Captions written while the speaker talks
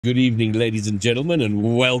Good evening, ladies and gentlemen,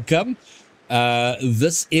 and welcome.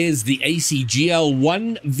 This is the ACGL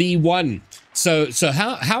 1v1. So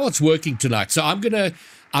how it's working tonight? So I'm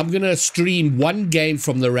gonna stream one game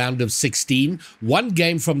from the round of 16, one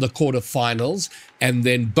game from the quarterfinals, and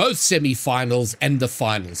then both semifinals and the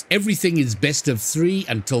finals. Everything is best of 3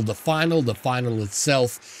 until the final. The final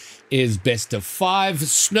itself is best of 5.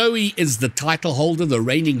 Snowy is the title holder, the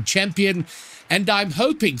reigning champion, and I'm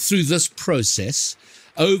hoping through this process,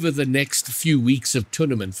 over the next few weeks of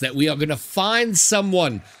tournaments, that we are going to find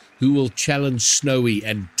someone who will challenge Snowy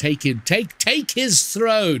and take his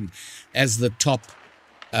throne as the top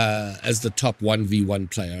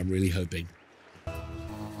 1v1 player. I'm really hoping.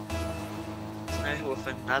 With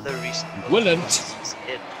another recent Willant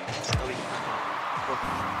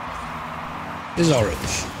is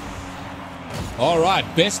orange. All right,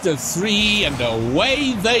 best of 3, and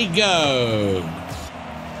away they go.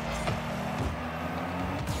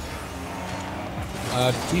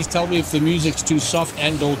 Please tell me if the music's too soft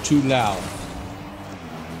and or too loud.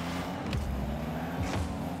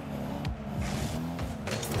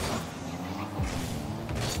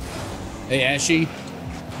 Hey, Ashy.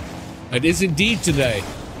 It is indeed today.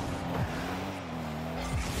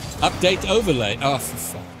 Update overlay. Oh,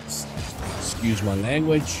 for fuck's sake. Excuse my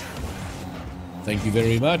language. Thank you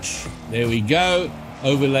very much. There we go.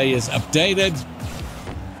 Overlay is updated.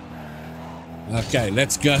 Okay,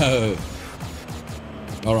 let's go.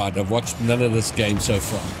 All right, I've watched none of this game so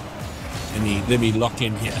far. Let me lock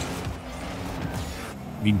in here.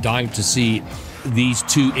 Been dying to see these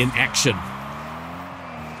two in action.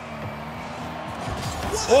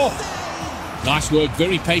 Oh, nice work.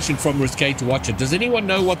 Very patient from Risque to watch it. Does anyone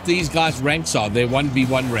know what these guys' ranks are? Their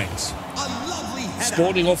 1v1 ranks.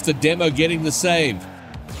 Spawning off the demo, getting the save.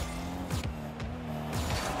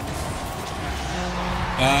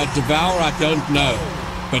 Devour, I don't know.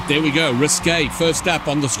 But there we go, Risque, first up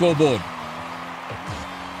on the scoreboard.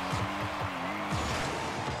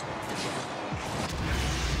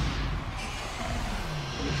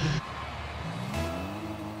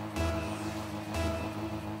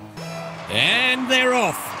 And they're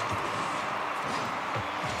off.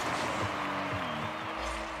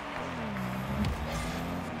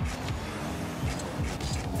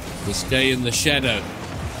 Risque in the shadow.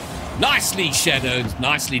 Nicely shadowed,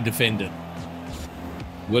 nicely defended.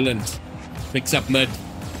 Willant picks up mid.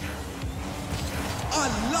 A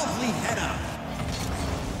lovely header.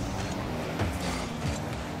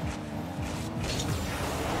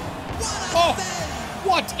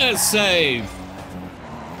 What a save!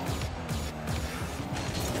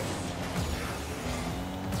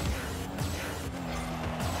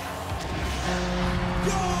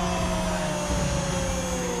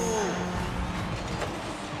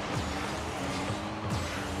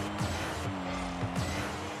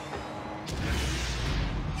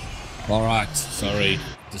 All right, sorry,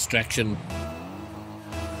 distraction.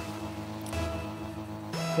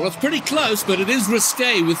 Well, it's pretty close, but it is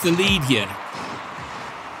Risque with the lead here.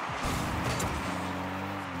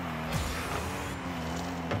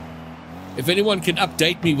 If anyone can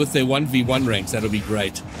update me with their 1v1 ranks, that'll be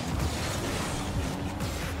great.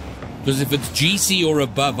 Because if it's GC or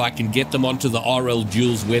above, I can get them onto the RL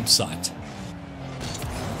Jules website.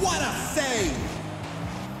 What a save!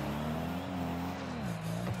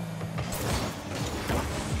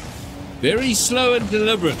 Very slow and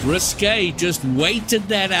deliberate. Risque just waited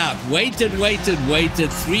that out. Waited.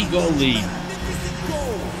 3-goal lead.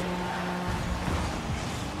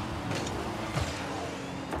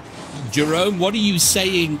 Jerome, what are you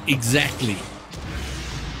saying exactly?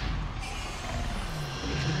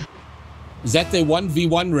 Is that their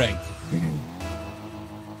 1v1 rank?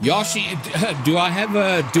 Yoshi, do I have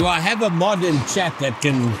a mod in chat that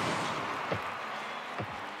can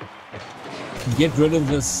get rid of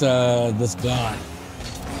this guy?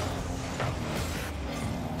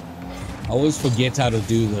 I always forget how to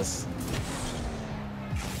do this.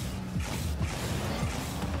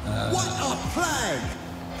 What a play!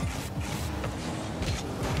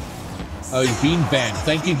 Oh, he's been banned.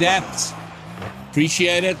 Thank you, Daps.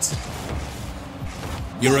 Appreciate it.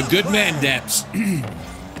 You're a good man, Daps.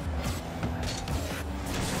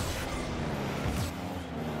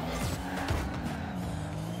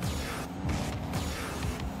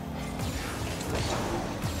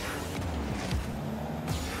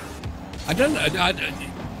 I don't know.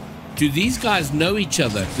 Do these guys know each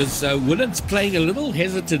other? Because Willant's playing a little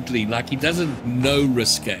hesitantly, like he doesn't know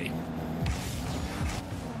Risque.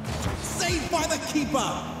 Saved by the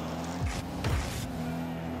keeper.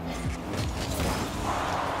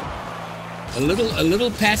 A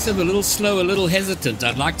little passive, a little slow, a little hesitant.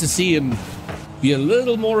 I'd like to see him Be a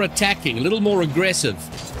little more attacking, a little more aggressive.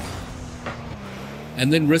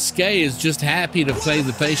 And then Risque is just happy to play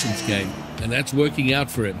the patience game. And that's working out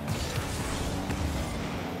for him.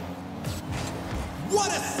 What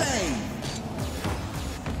a save!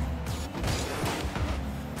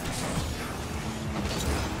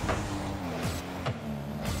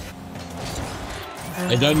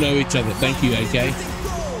 They don't know each other. Thank you, AK.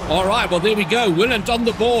 All right, well, there we go. Willant on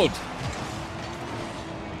the board.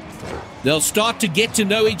 They'll start to get to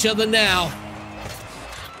know each other now.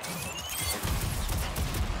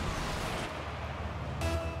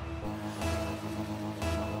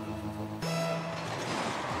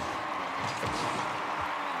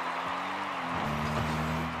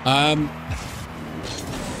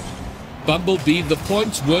 Bumblebee, the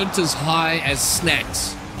points weren't as high as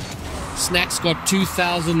Snacks. Snacks got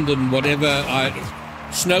 2,000 and whatever.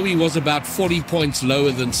 Snowy was about 40 points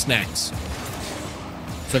lower than Snacks.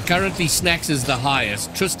 So currently Snacks is the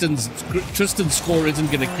highest. Tristan's score isn't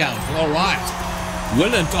going to count. All right.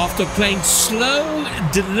 Willant, after playing slow,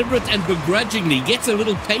 deliberate, and begrudgingly, gets a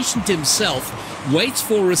little patient himself, waits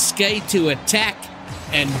for Risque to attack,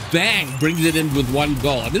 and bang, brings it in with 1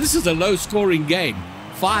 goal. I mean, this is a low-scoring game.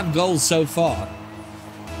 5 goals so far.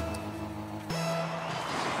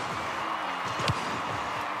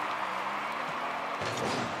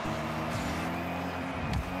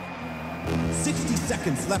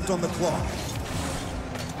 Left on the clock.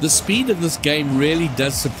 The speed of this game really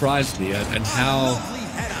does surprise me, and how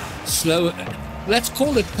slow. Let's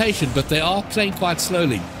call it patient, but they are playing quite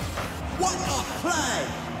slowly. What a play!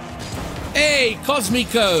 Hey,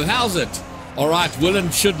 Cosmico, how's it? All right,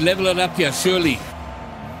 Willant should level it up here, surely.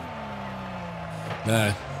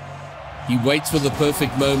 No. He waits for the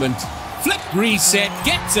perfect moment. Flip reset,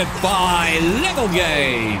 gets it by level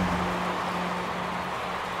game.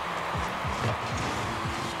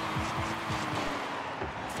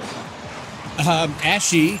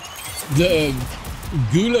 Ashy, the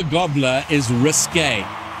Gula Gobbler is Risque.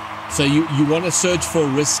 So you want to search for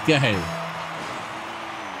Risque.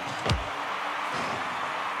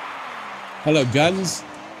 Hello, Guns.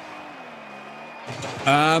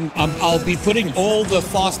 I'll be putting all the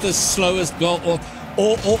fastest, slowest goal,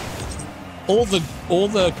 or all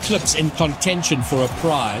the clips in contention for a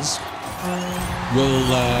prize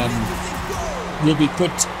will be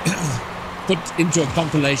put into a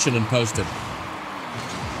compilation and posted.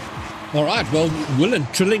 All right, well,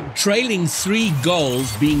 Willant trailing 3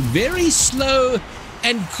 goals, being very slow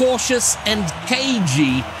and cautious and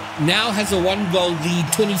cagey, now has a 1-goal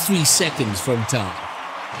lead, 23 seconds from time.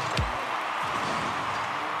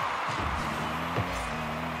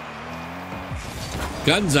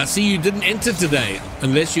 Guns, I see you didn't enter today,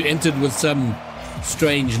 unless you entered with some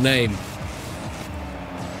strange name.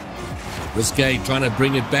 Risque trying to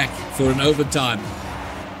bring it back for an overtime.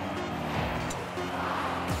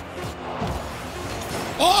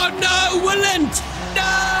 Oh no, Willant!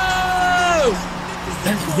 No!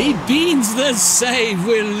 He beans the save.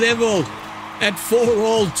 We're level at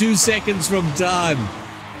 4-all, 2 seconds from time.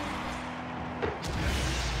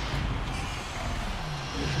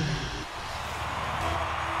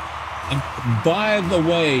 By the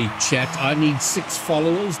way, chat, I need 6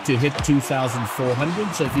 followers to hit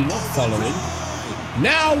 2,400. So if you're not following,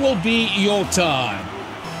 now will be your time.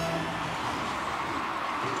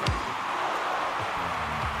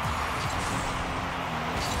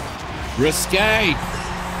 Risque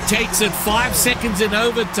takes it 5 seconds in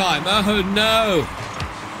overtime. Oh no.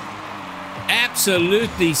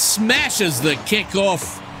 Absolutely smashes the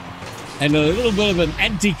kickoff. And a little bit of an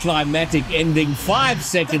anticlimactic ending. 5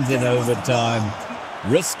 seconds in overtime.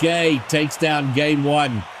 Risque takes down game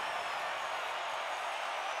 1.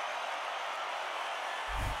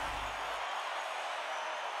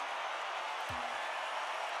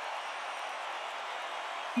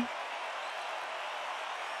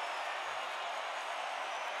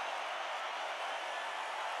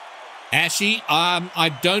 Ashy,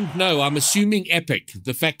 I don't know. I'm assuming epic.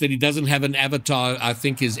 The fact that he doesn't have an avatar, I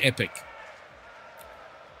think, is epic.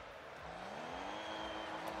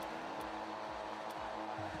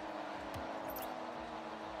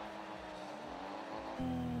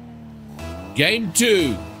 Game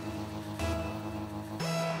 2.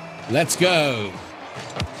 Let's go.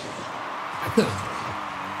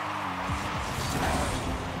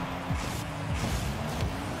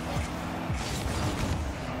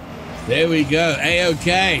 There we go.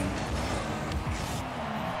 A-OK.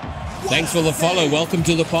 Thanks for the follow. Welcome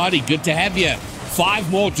to the party. Good to have you.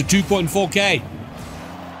 5 more to 2.4K.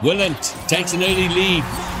 Willant takes an early lead.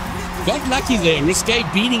 Got lucky there. Risque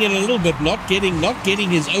beating it a little bit, not getting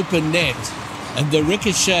his open net. And the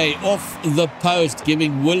ricochet off the post,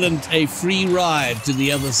 giving Willand a free ride to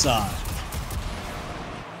the other side.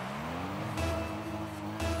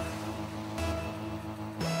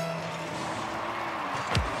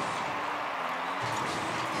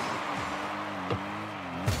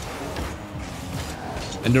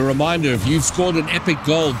 And a reminder, if you've scored an epic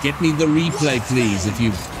goal, get me the replay, please. If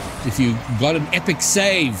you've got an epic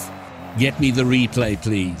save, get me the replay,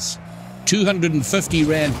 please. 250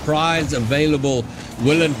 Rand prize available.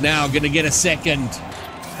 Willand now going to get a second.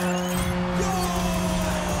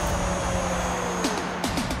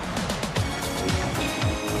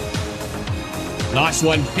 Nice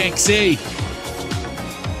one, Pexy.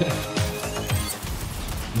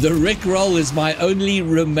 The Rickroll is my only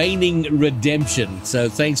remaining redemption, so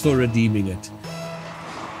thanks for redeeming it.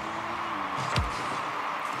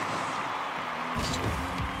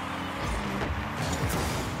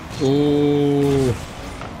 Oh,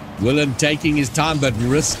 Willand taking his time, but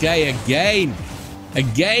risque again.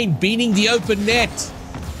 Again, beating the open net.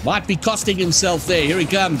 Might be costing himself there. Here he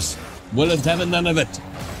comes. Willand having none of it.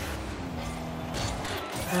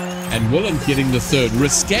 And Willand getting the third.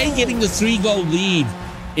 Risque getting the 3-goal lead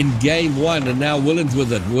in game 1, and now Willand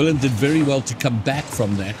with it. Willand did very well to come back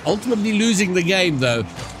from that. Ultimately losing the game, though.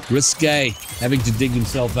 Risque having to dig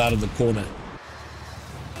himself out of the corner.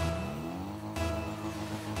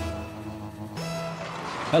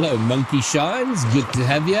 Hello, Monkey Shines. Good to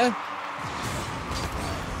have you.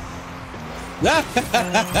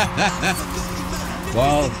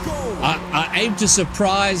 Well, I aim to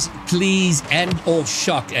surprise, please, and or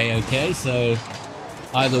shock, A-OK. So,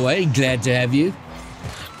 either way, glad to have you.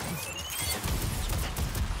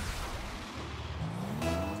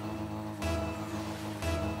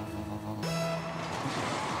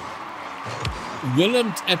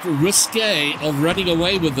 Willand at risque of running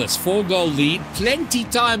away with this 4-goal lead. Plenty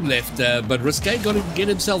time left, but risque got to get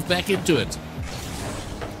himself back into it.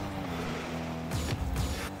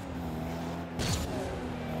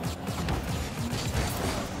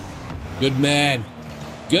 Good man.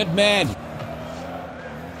 Good man.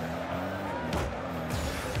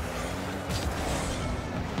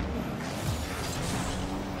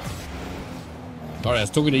 Sorry, I was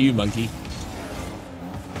talking to you, monkey.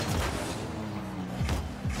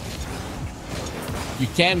 You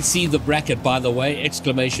can see the bracket, by the way.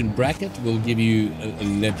 Exclamation bracket will give you a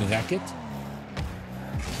le bracket.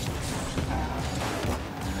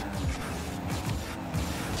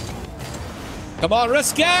 Come on,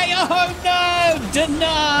 risque! Oh no!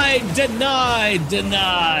 Denied! Denied!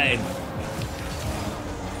 Denied!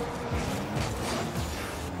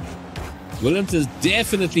 Willand has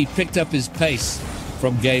definitely picked up his pace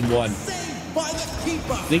from game 1.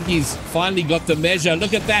 I think he's finally got the measure.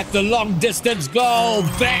 Look at that, the long distance goal.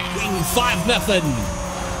 Bang! 5-0.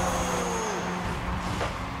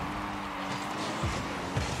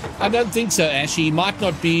 I don't think so, Ash. He might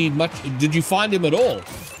not be much. Did you find him at all?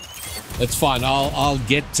 That's fine. I'll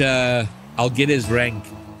get his rank.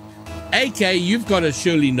 AK, you've got to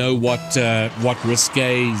surely know what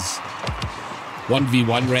Risque's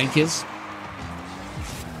 1v1 rank is.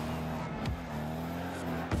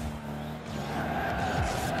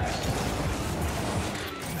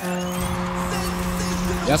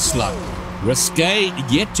 Just like Risque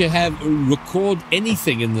yet to have record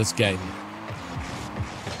anything in this game.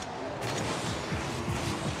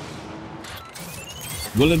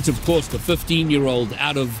 Willand, of course, the 15-year-old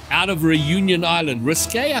out of Reunion Island.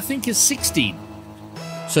 Risque, I think, is 16.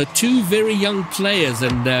 So 2 very young players,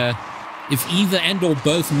 and if either and or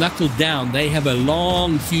both knuckle down, they have a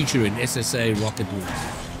long future in SSA Rocket League.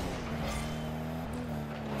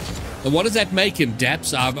 And what does that make him,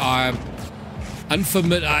 Daps? I'm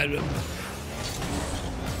unfamiliar.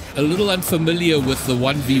 A little unfamiliar with the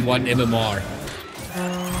 1v1 MMR.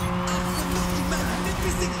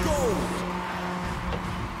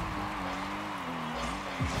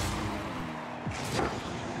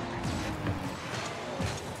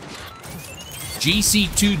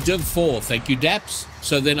 GC2 Div 4, thank you, Daps.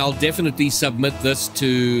 So then I'll definitely submit this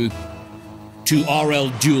to RL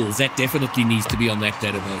Duels. That definitely needs to be on that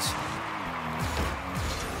database.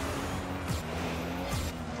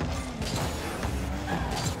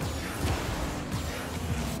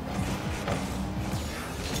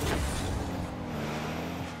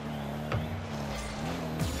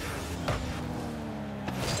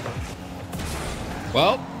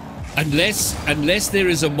 Well, unless there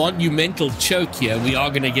is a monumental choke here, we are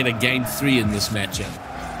going to get a game 3 in this matchup.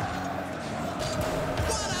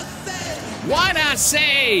 What a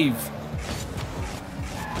save!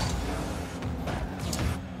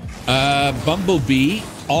 Bumblebee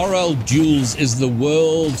RL Duels is the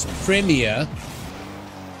world's premier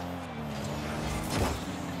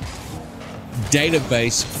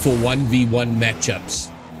database for 1v1 matchups.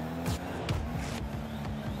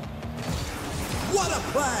 What a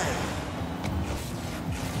play!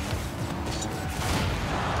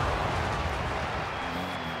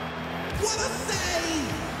 What a save!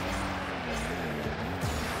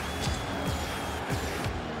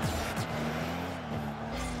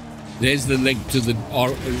 There's the link to the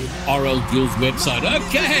RL Duels website.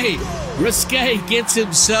 Okay, Risque gets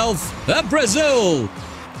himself a Brazil.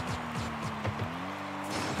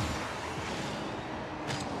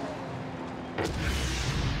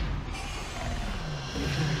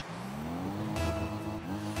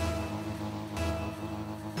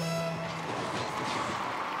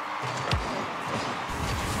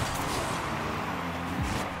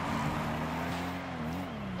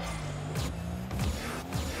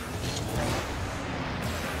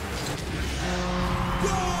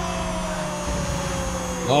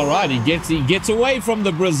 All right, he gets away from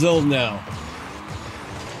the Brazil now.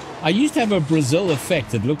 I used to have a Brazil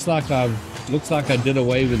effect. It looks like I did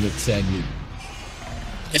away with it, sadly.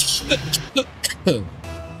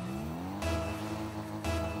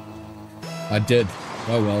 I did.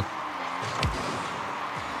 Oh well.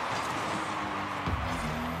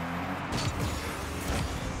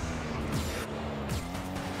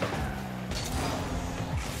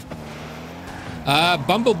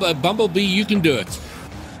 Bumblebee, you can do it.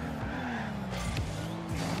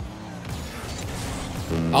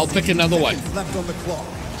 I'll pick another one. Left on the clock.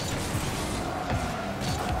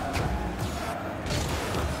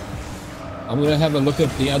 I'm going to have a look at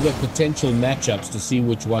the other potential matchups to see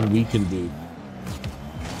which one we can do.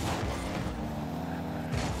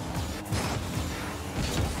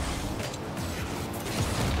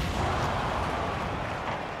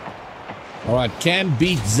 All right, Cam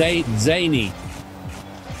beat Zany.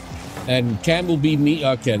 And Cam will beat me.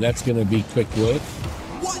 Okay, that's going to be quick work.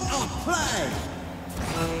 What a play!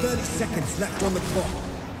 30 seconds left on the clock.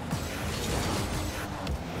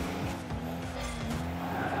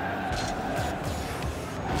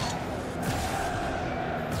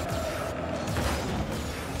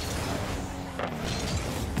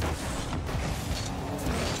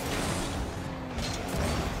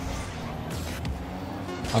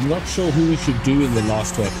 I'm not sure who we should do in the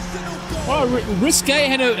last one. Well, Risque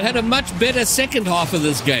had a much better second half of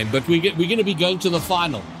this game, but we're going to be going to the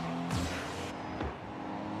final.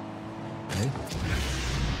 Okay.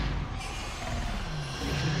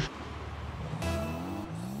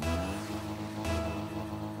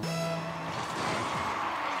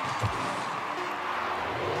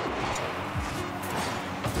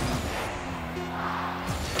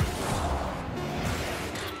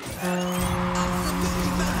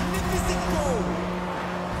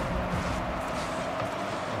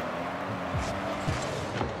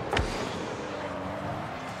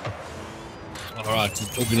 All right,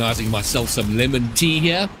 just organizing myself some lemon tea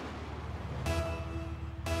here.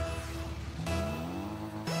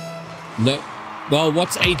 No. Well,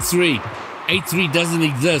 what's 8-3? 8-3 doesn't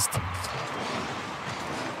exist.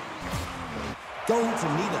 Going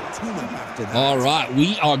to need a tune-up after that. All right,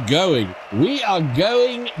 we are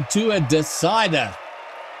going to a decider.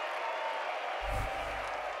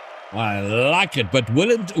 I like it, but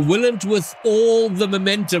Willant with all the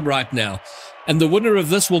momentum right now. And the winner of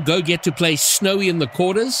this will go get to play Snowy in the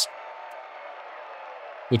quarters,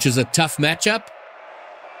 which is a tough matchup.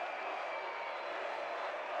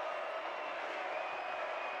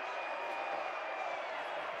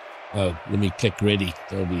 Oh, let me click ready.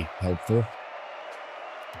 That'll be helpful.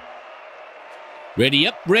 Ready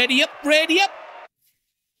up, ready up, ready up.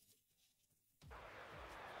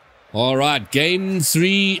 All right, game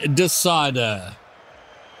 3 decider.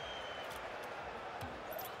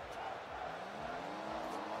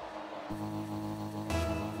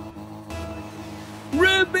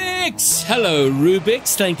 Rubik's! Hello,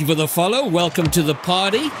 Rubik's. Thank you for the follow. Welcome to the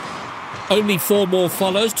party. Only 4 more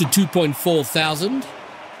follows to 2.4 thousand.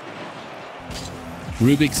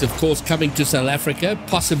 Rubik's, of course, coming to South Africa,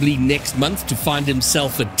 possibly next month, to find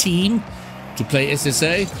himself a team to play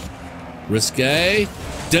SSA. Risque.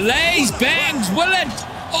 Delays, bangs, Willant!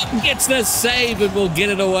 Oh, gets the save and will get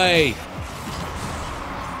it away.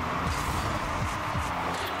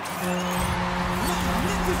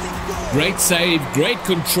 Great save, great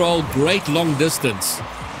control, great long distance.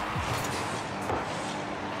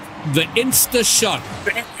 The insta shot.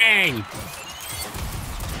 Bang!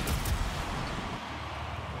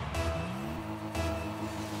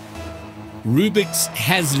 Rubik's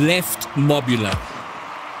has left Mobula.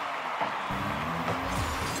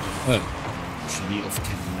 Oh, Actually, off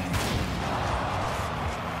camera.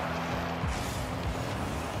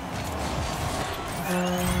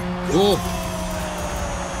 Oh.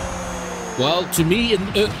 Well, to me, in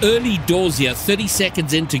early doors here, 30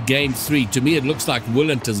 seconds into game 3, to me it looks like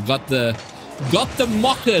Willant has got the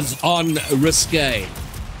mockers on Risque.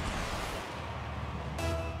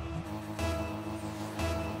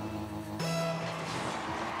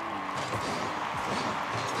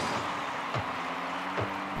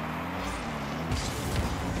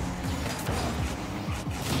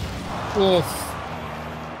 Oh,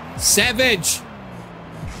 savage.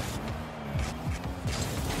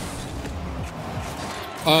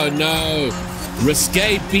 Oh no,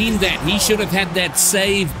 Risque being that. He should have had that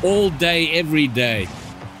save all day, every day.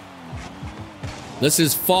 This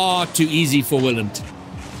is far too easy for Willant.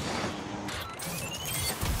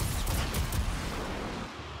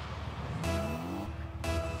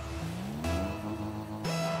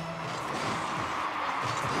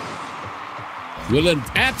 Willant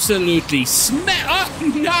absolutely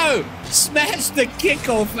oh no, smashed the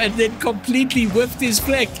kickoff and then completely whiffed his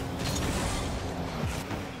flick.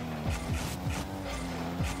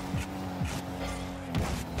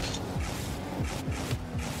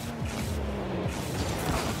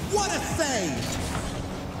 What a save!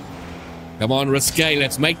 Come on, Risque,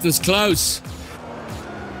 let's make this close.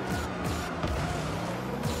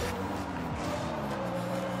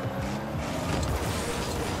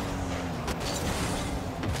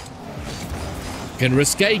 Can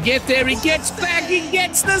Risque get there? He gets back, he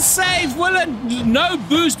gets the save. Willant, no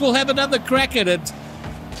boost, will have another crack at it.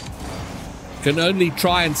 Can only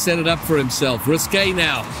try and set it up for himself. Risque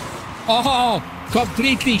now. Oh,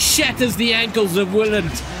 completely shatters the ankles of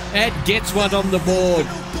Willant and gets one on the board.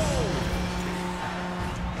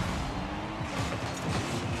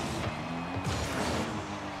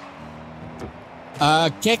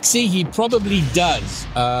 Kexi, he probably does.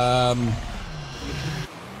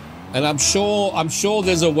 And I'm sure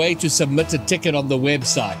there's a way to submit a ticket on the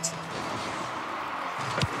website.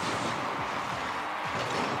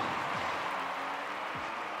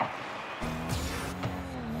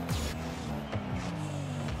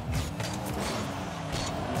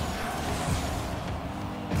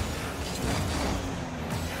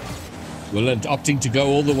 Willant opting to go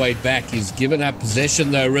all the way back. He's given up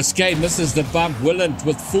possession though. Risque misses the bump. Willant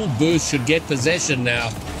with full boost should get possession now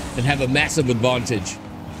and have a massive advantage.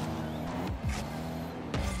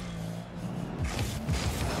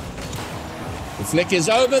 The flick is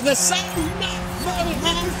over the side.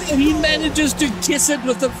 No, he manages to kiss it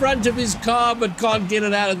with the front of his car but can't get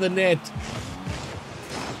it out of the net.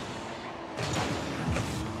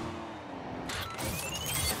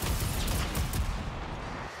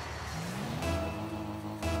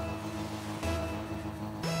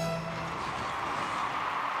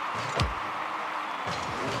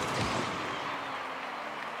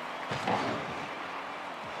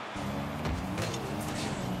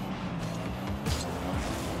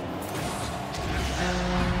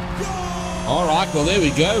 All right, well, there we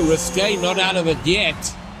go. Risque not out of it yet.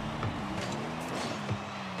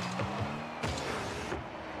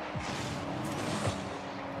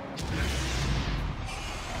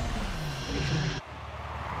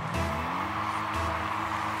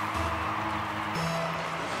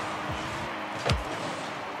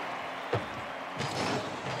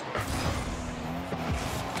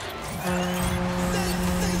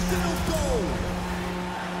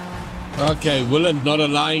 Okay, Willant not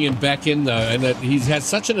allowing him back in though, and he's had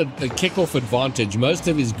such a kickoff advantage. Most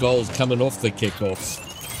of his goals coming off the kickoffs.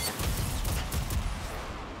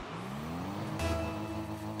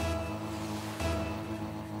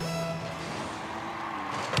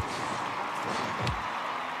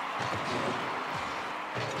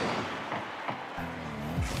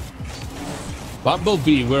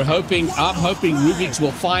 Bumblebee, I'm hoping Rubik's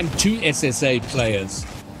will find 2 SSA players.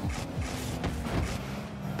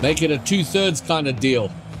 Make it a 2/3 kind of deal.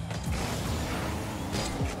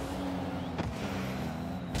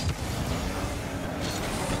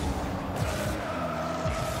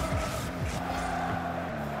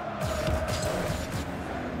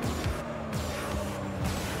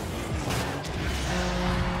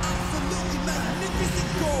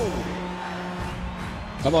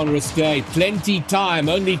 Come on, Risque. Plenty time.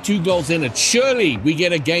 Only 2 goals in it. Surely we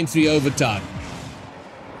get a game 3 overtime.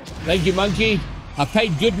 Thank you, Monkey. I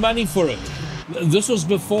paid good money for it. This was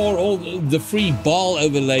before all the free ball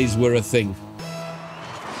overlays were a thing.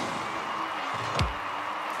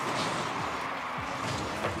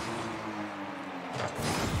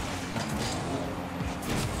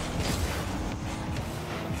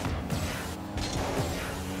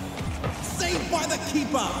 Saved by by the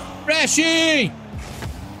keeper. Rashi!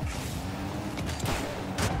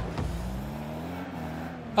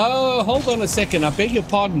 Oh, hold on a second. I beg your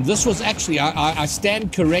pardon. This was actually, I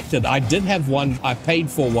stand corrected. I did have one. I paid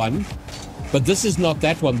for one. But this is not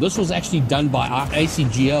that one. This was actually done by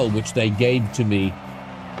ACGL, which they gave to me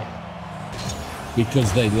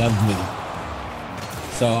because they loved me.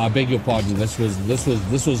 So I beg your pardon. This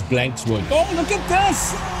was Blank's work. Oh, look at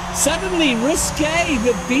this! Suddenly, Risque,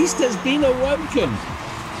 the beast has been awoken.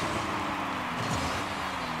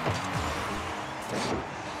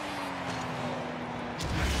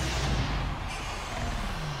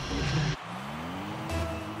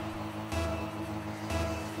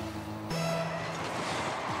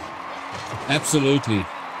 Absolutely.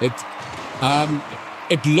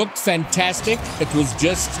 It looked fantastic. It was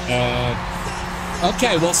just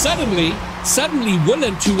okay. Well, suddenly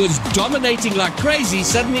Willant, who was dominating like crazy,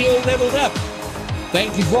 suddenly all leveled up.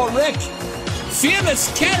 Thank you for Rick.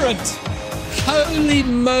 Fearless Carrot. Holy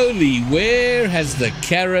moly, where has the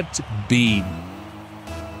carrot been?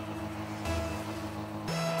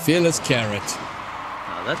 Fearless Carrot.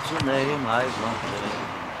 Now that's a name I've wanted.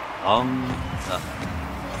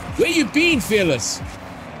 Where you been, Fearless?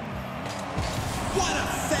 What a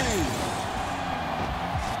save!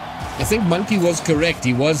 I think Monkey was correct.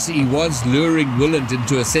 He was luring Willant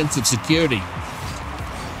into a sense of security.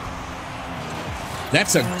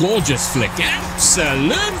 That's a gorgeous flick.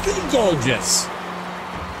 Absolutely gorgeous.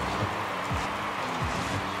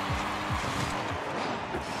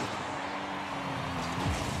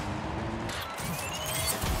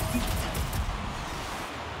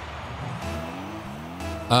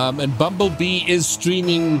 And Bumblebee is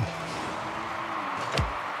streaming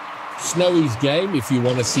Snowy's game if you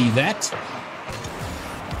want to see that.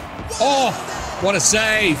 Oh, what a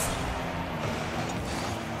save! 60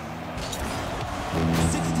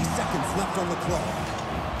 seconds left on the clock.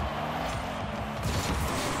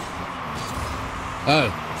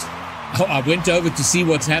 Oh, I went over to see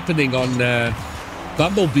what's happening on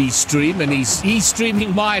Bumblebee's stream, and he's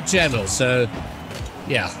streaming my channel. So,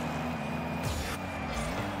 yeah.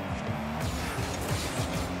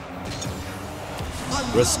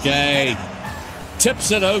 Risque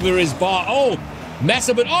tips it over his bar. Oh,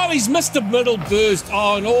 massive. Oh, he's missed a middle burst.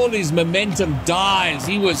 Oh, and all his momentum dies.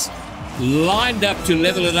 He was lined up to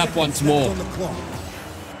level it up once more.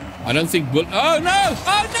 I don't think. Oh, no. Oh, no.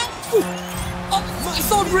 Oh, I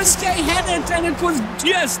thought Risque had it, and it was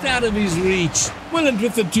just out of his reach. Willant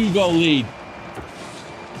with the 2-goal lead.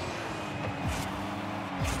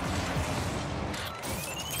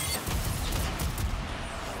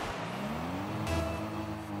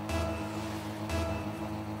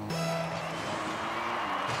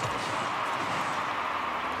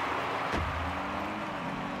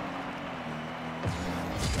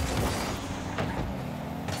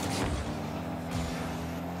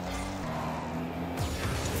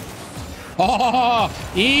 Oh,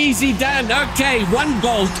 easy done. Okay, 1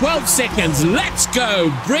 goal, 12 seconds. Let's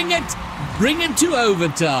go. Bring it to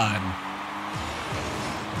overtime.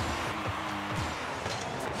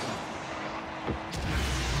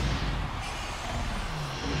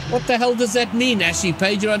 What the hell does that mean, Ashy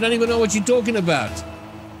Pager? I don't even know what you're talking about.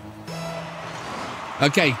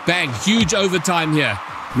 Okay, bang. Huge overtime here.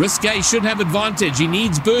 Risque should have advantage. He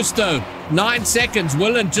needs burst though. 9 seconds.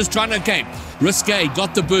 Willant just trying to cape. Risque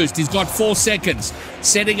got the boost. He's got 4 seconds.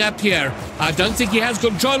 Setting up here. I don't think he has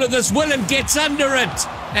control of this. Willant gets under it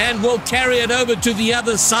and will carry it over to the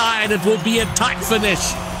other side. It will be a tight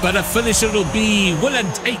finish, but a finish it'll be. Willant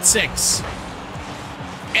 8-6.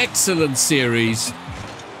 Excellent series.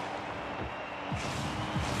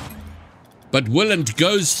 But Willant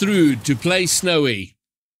goes through to play Snowy.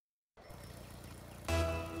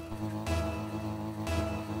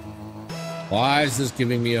 Why is this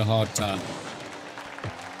giving me a hard time?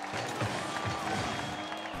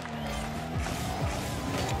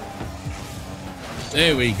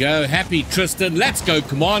 There we go. Happy Tristan. Let's go,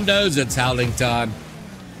 Commandos. It's howling time.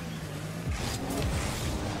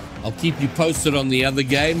 I'll keep you posted on the other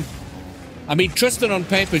game. I mean, Tristan on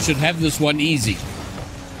paper should have this one easy.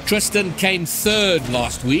 Tristan came 3rd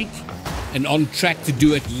last week and on track to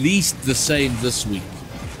do at least the same this week.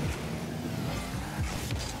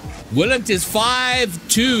 Willant is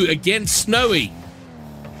 5-2 against Snowy.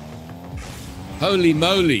 Holy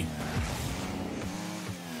moly.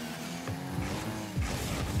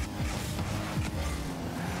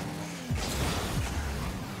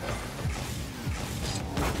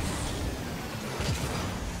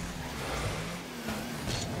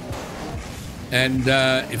 And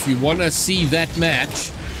if you want to see that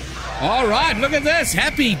match, All right, look at this.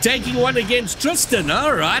 Happy taking one against Tristan.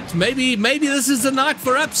 All right, maybe this is the night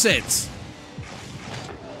for upsets.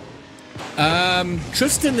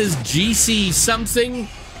 Tristan is GC something.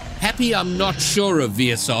 Happy, I'm not sure of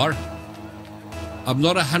VSR. I'm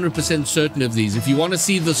not 100% certain of these. If you want to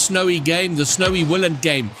see the Snowy game, the Snowy Willant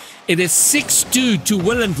game, it is 6-2 to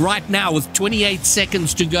Willant right now with 28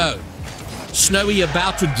 seconds to go. Snowy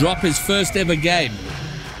about to drop his first ever game.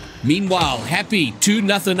 Meanwhile, Happy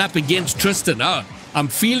 2-0 up against Tristan. Oh, I'm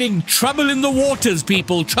feeling trouble in the waters,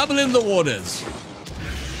 people. Trouble in the waters.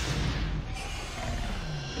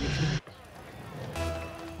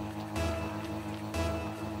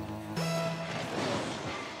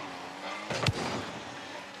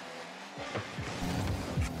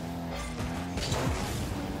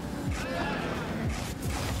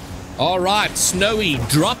 All right, Snowy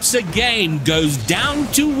drops a game, goes down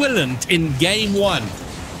to Willant in game 1.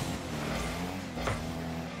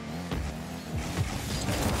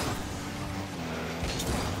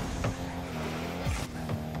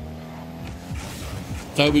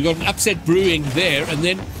 So we got an upset brewing there,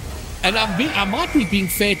 and I might be being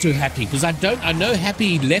fair to Happy because I know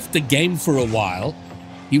Happy left the game for a while.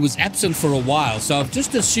 He was absent for a while, so I've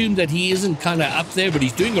just assumed that he isn't kind of up there, but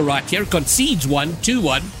he's doing all right here. Concedes 1,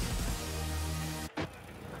 2-1.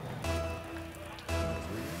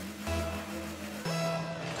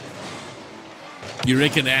 You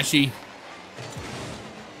reckon, Ashy?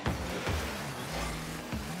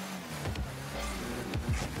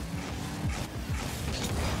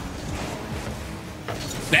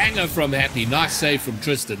 Banger from Happy. Nice save from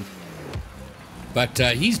Tristan. But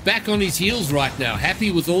he's back on his heels right now.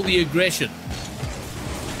 Happy with all the aggression.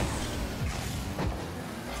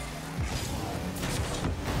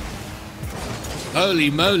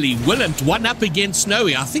 Holy moly. Willant one up against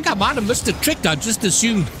Snowy. I think I might have missed a trick. I just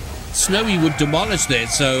assumed Snowy would demolish there.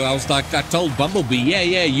 So I was like, I told Bumblebee,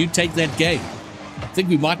 yeah, you take that game. I think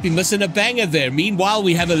we might be missing a banger there. Meanwhile,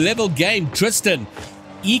 we have a level game. Tristan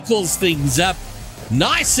equals things up.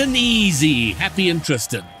 Nice and easy. Happy and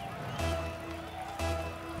Tristan.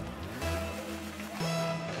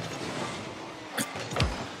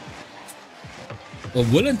 Well,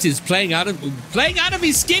 Willant is playing out of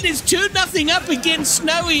his skin. Is 2-0 up against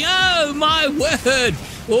Snowy. Oh my word!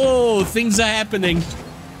 Oh, things are happening.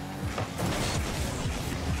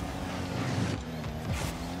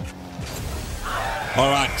 All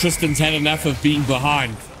right, Tristan's had enough of being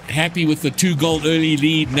behind. Happy with the 2-goal early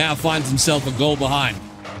lead, now finds himself a goal behind.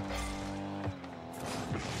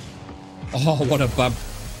 Oh, what a bump.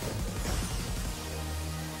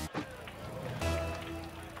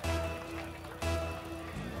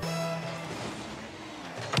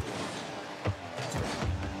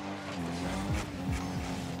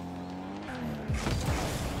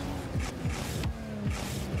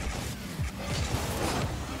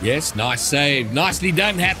 Yes, nice save. Nicely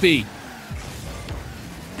done, Happy.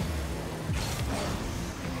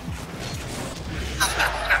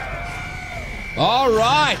 All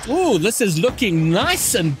right. Ooh, this is looking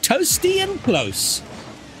nice and toasty and close.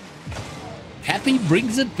 Happy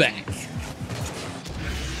brings it back.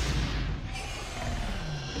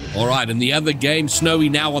 All right, in the other game, Snowy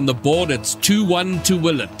now on the board. It's 2-1 to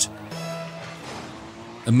Willant.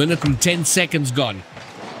 1 minute and 10 seconds gone.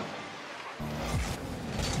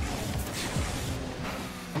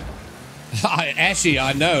 Ashy,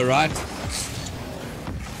 I know, right?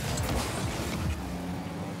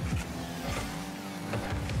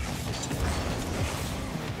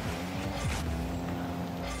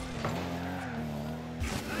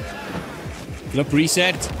 Flip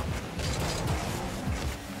reset.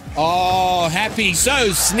 Oh, Happy, so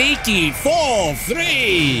sneaky.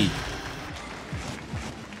 4-3.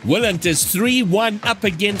 Willant is 3-1 up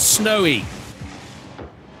against Snowy.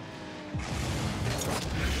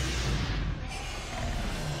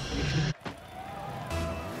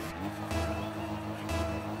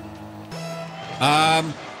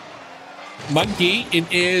 Monkey,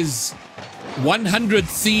 it is 100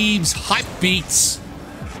 Thieves Hype Beats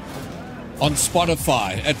on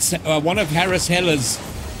Spotify. It's one of Harris Heller's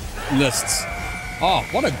lists. Oh,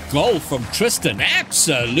 what a goal from Tristan.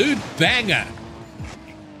 Absolute banger.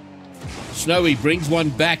 Snowy brings one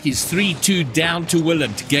back. He's 3-2 down to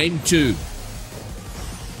Willant. Game 2.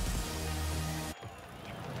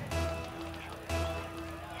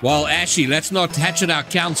 Well, Ashy, let's not hatchet our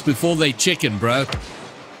counts before they chicken, bro.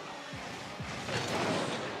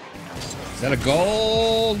 Is that a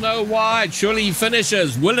goal? No, wide. Surely he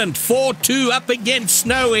finishes. Willant 4-2 up against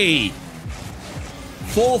Snowy.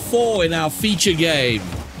 4-4 in our feature game.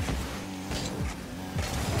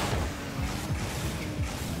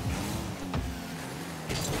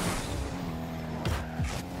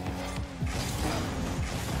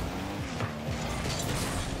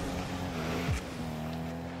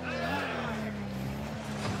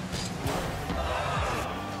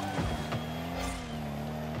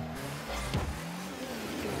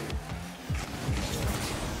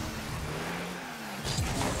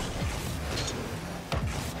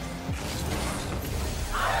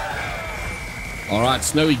 All right,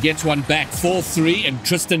 Snowy gets one back, 4-3, and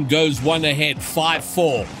Tristan goes one ahead,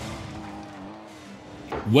 5-4.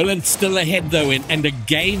 Willand still ahead, though, and a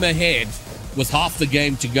game ahead with half the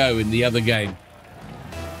game to go in the other game.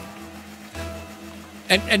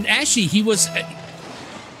 And Ashy, he was...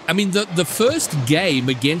 I mean, the first game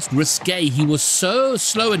against Risque, he was so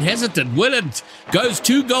slow and hesitant. Willand goes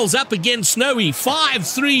 2 goals up against Snowy,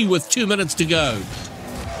 5-3 with 2 minutes to go.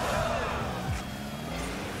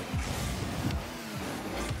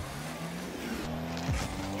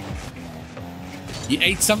 He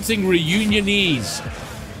ate something reunionese.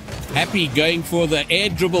 Happy going for the air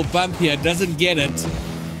dribble bump here, doesn't get it.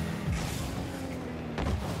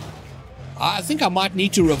 I think I might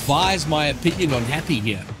need to revise my opinion on Happy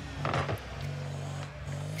here.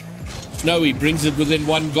 Snowy brings it within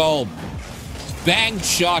 1 goal. Bang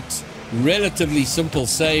shot. Relatively simple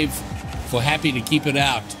save for Happy to keep it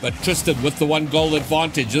out. But Tristan with the 1 goal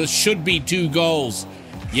advantage. This should be 2 goals.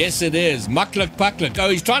 Yes, it is. Muckluck Puckluck. Oh,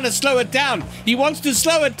 he's trying to slow it down. He wants to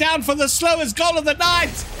slow it down for the slowest goal of the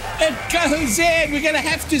night. It goes in. We're going to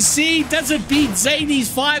have to see. Does it beat Zany's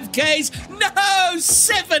 5Ks? No!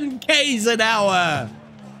 7Ks an hour.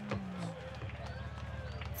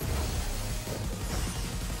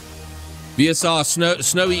 VSR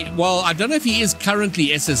Snowy. Well, I don't know if he is currently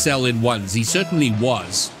SSL in ones. He certainly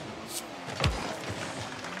was.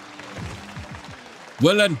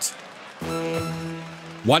 Willand.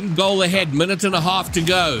 1 goal ahead, minute and a half to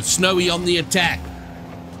go. Snowy on the attack.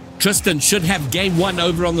 Tristan should have game 1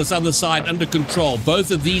 over on this other side under control.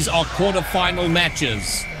 Both of these are quarter-final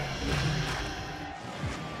matches.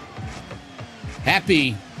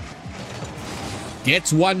 Happy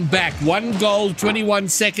gets 1 back. 1 goal, 21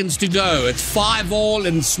 seconds to go. It's 5-all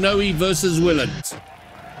in Snowy versus Willand.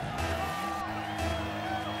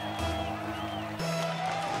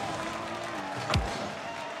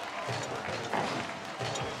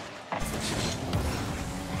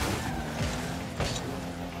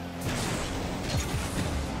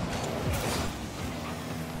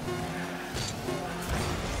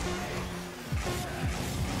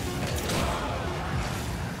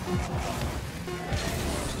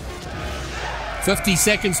 .50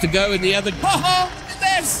 seconds to go in the other. Oh, look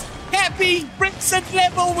at this! Happy brings it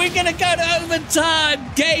level. We're going to go to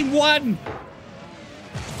overtime. Game 1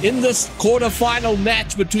 in this quarter-final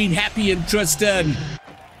match between Happy and Tristan.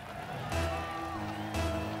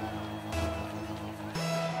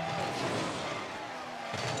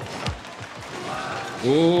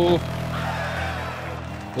 Oh.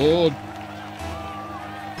 Oh.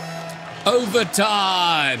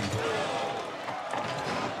 Overtime.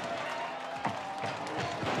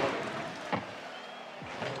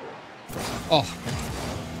 Oh.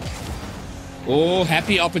 Oh,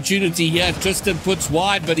 Happy opportunity here. Tristan puts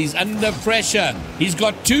wide, but he's under pressure. He's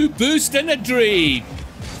got 2 boosts and a dream.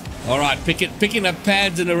 All right, picking up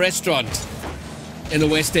pads in a restaurant in a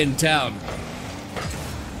West End town.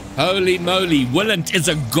 Holy moly. Willand is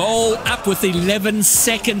a goal up with 11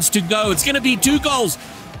 seconds to go. It's going to be 2 goals.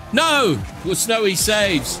 No. Well, Snowy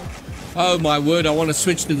saves. Oh, my word. I want to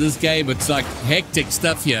switch to this game. It's like hectic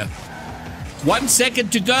stuff here. 1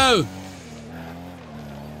 second to go.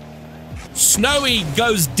 Snowy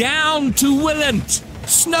goes down to Willand.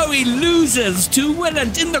 Snowy loses to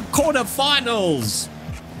Willand in the quarterfinals.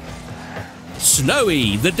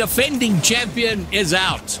 Snowy, the defending champion, is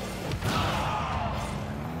out.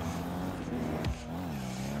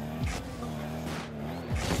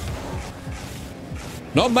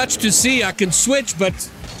 Not much to see. I can switch, but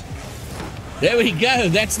there we go.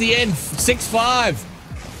 That's the end. 6-5.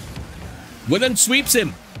 Willand sweeps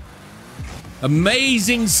him.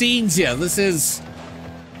 Amazing scenes here. This is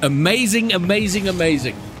amazing, amazing,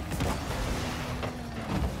 amazing.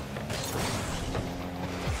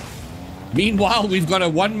 Meanwhile, we've got a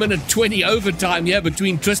 1 minute 20 overtime here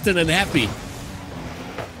between Tristan and Happy.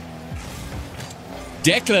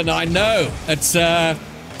 Declan, I know. It's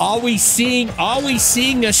are we seeing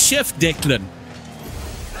a shift, Declan?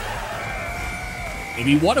 I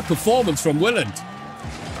mean, what a performance from Willand.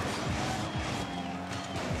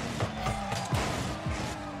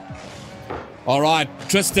 All right,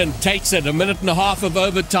 Tristan takes it. 1.5 minutes of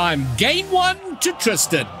overtime. Game 1 to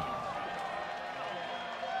Tristan.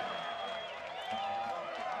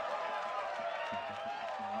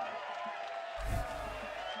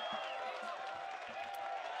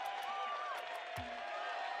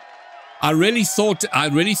 I really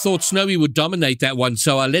thought Snowy would dominate that one,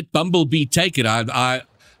 so I let Bumblebee take it. I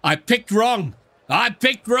picked wrong. I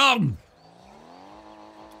picked wrong.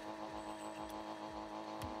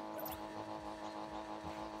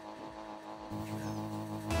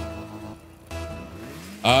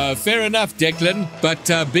 Fair enough, Declan,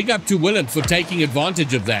 but big up to Willen for taking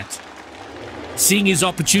advantage of that. Seeing his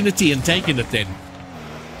opportunity and taking it then.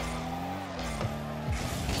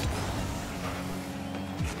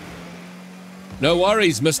 No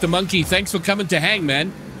worries, Mr. Monkey. Thanks for coming to hang,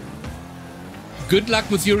 man. Good luck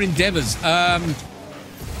with your endeavors. All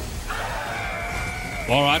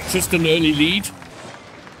right, just an early lead.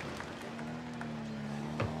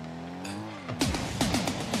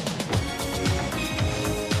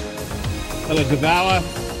 Hello, Devour.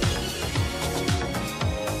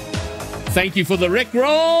 Thank you for the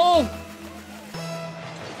Rickroll.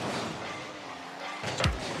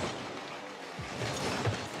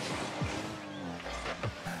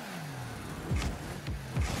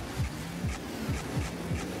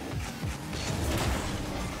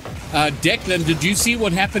 Declan, did you see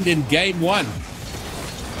what happened in game 1?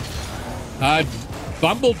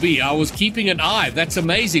 Bumblebee, I was keeping an eye. That's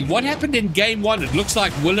amazing. What happened in game 1? It looks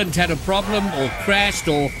like Willand had a problem or crashed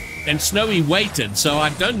and Snowy waited. So I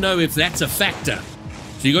don't know if that's a factor.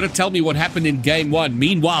 So you got to tell me what happened in game 1.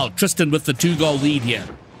 Meanwhile, Tristan with the 2-goal lead here.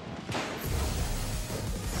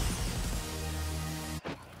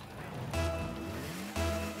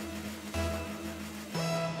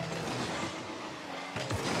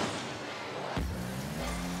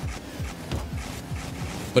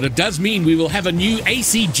 But it does mean we will have a new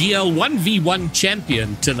ACGL 1v1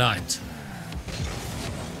 champion tonight.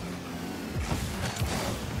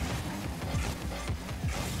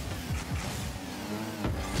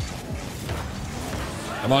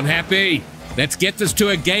 Come on, Happy. Let's get this to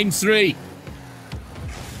a game 3.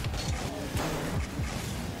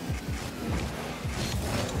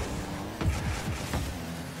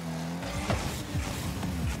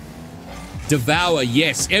 Devour,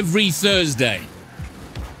 yes, every Thursday.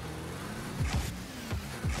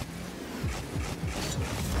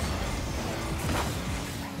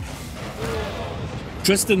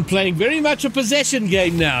 Tristan playing very much a possession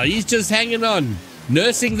game now. He's just hanging on,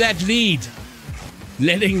 nursing that lead,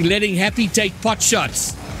 letting Happy take pot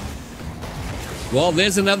shots. Well,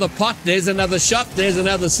 there's another pot, there's another shot, there's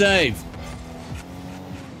another save.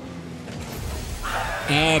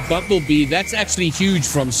 Bumblebee, that's actually huge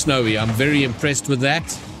from Snowy. I'm very impressed with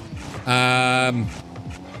that. And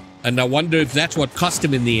I wonder if that's what cost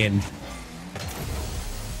him in the end.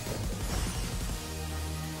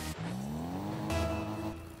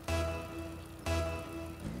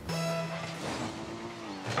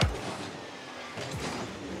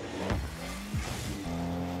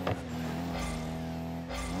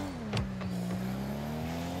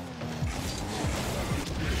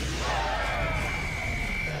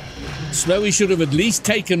 Snowy should have at least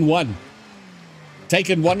taken one.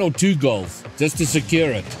 Taken 1 or 2 goals just to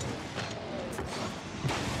secure it.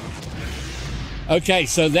 Okay,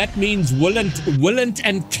 so that means Willant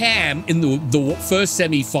and Cam in the first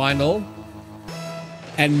semi-final.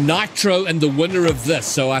 And Nitro and the winner of this.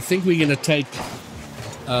 So I think we're going to take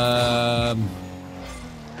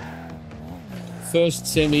first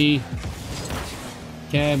semi,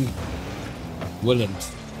 Cam,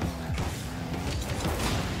 Willant.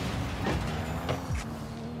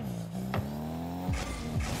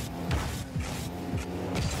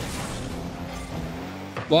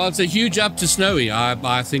 Well, it's a huge up to Snowy.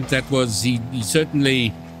 I think that was he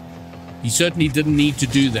certainly didn't need to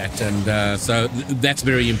do that, and so that's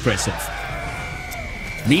very impressive.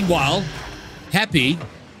 Meanwhile, Happy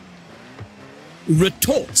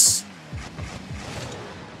retorts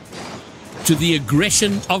to the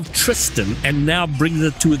aggression of Tristan and now brings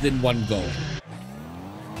it to within 1 goal.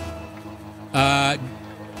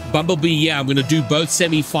 Bumblebee, yeah, I'm going to do both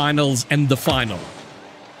semi-finals and the final.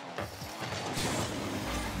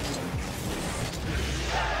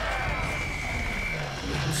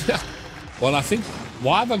 Well, I think,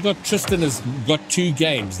 why have I got Tristan has got 2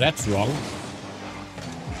 games? That's wrong.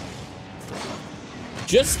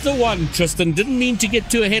 Just the one, Tristan. Didn't mean to get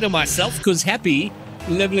too ahead of myself because Happy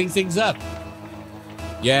leveling things up.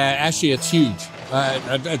 Yeah, actually, it's huge.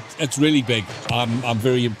 It's really big. I'm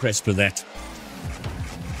very impressed with that.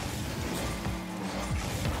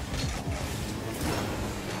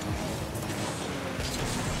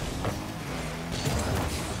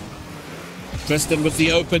 Tristan with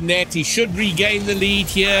the open net. He should regain the lead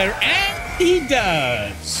here, and he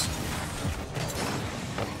does.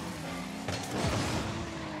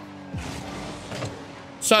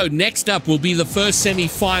 So next up will be the first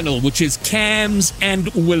semi-final, which is Cams and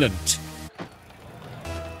Willant.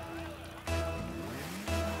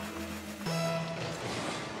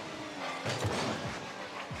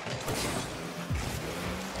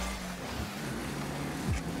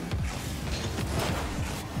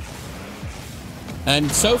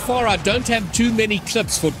 And so far, I don't have too many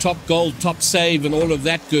clips for top goal, top save, and all of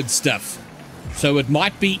that good stuff. So it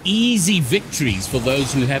might be easy victories for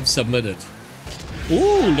those who have submitted.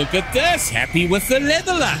 Ooh, look at this. Happy with the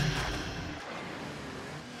leveler.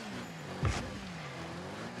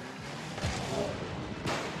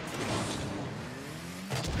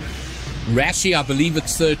 Rashi, I believe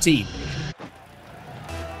it's 13.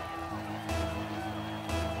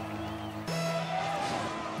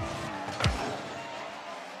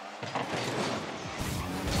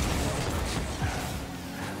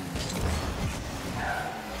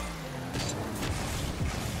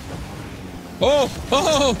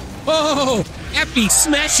 Oh, Happy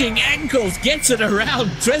smashing ankles, gets it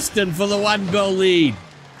around Tristan for the 1-goal lead.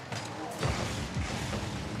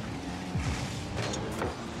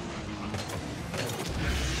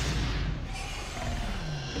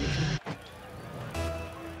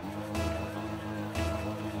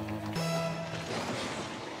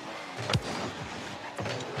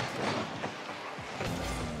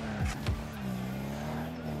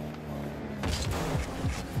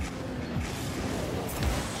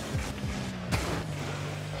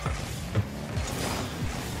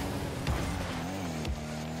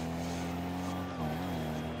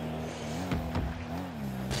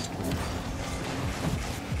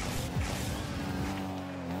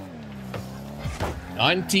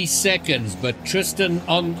 .90 seconds, but Tristan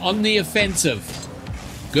on the offensive.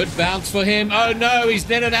 Good bounce for him. Oh no, he's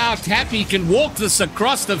let it out. Happy can walk this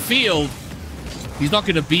across the field. He's not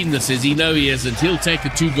going to beam this, is he? No, he isn't. He'll take a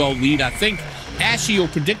 2-goal lead. I think, Ashy, your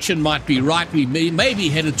prediction might be right. We may be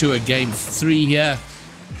headed to a game 3 here.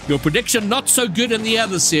 Your prediction not so good in the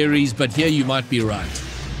other series, but here you might be right.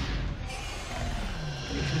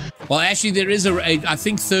 Well, actually, there is I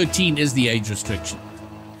think 13 is the age restriction.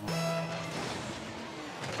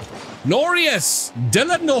 Norius!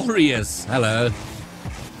 Dylan Norius! Hello.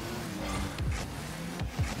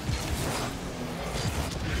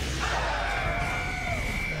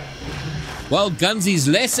 Well, Gunsy's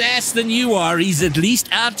less ass than you are. He's at least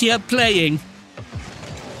out here playing.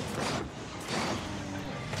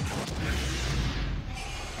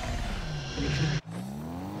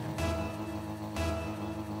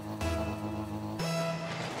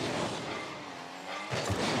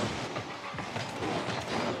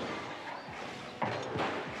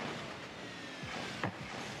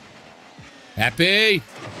 Happy?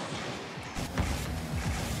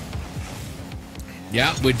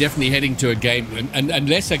 Yeah, we're definitely heading to a game. And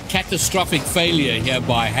unless a catastrophic failure here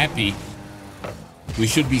by Happy, we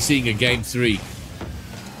should be seeing a game 3.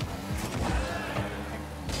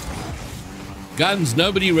 Guns,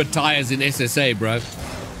 nobody retires in SSA, bro.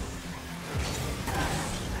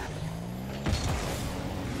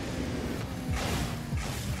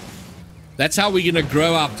 That's how we're going to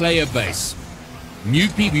grow our player base. New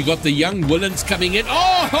people, you got the young Willens coming in.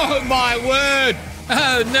 Oh, my word!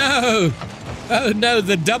 Oh, no! Oh, no,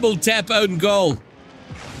 the double tap own goal.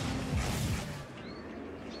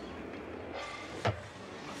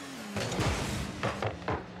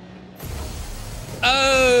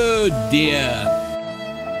 Oh, dear.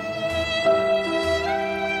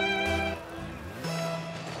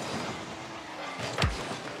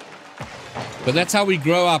 But that's how we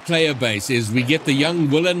grow our player base, is we get the young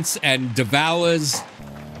Willens and Devours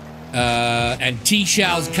and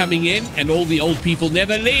T-Shells coming in, and all the old people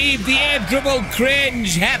never leave. The air dribble,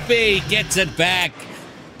 cringe. Happy gets it back.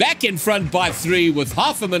 Back in front by 3 with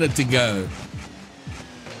half a minute to go.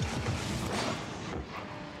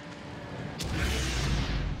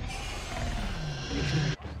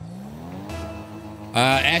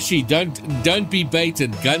 Ashy, don't be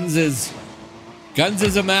baited. Guns is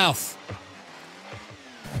a mouth.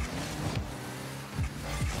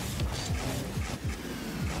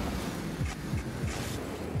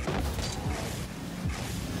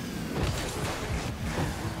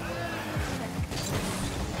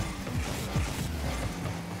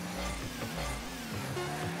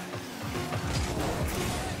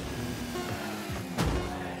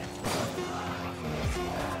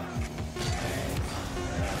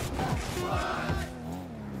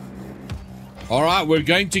 All right, we're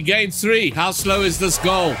going to game 3. How slow is this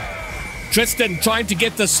goal? Tristan trying to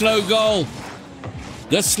get the slow goal.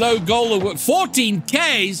 The slow goal of 14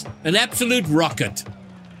 Ks, an absolute rocket.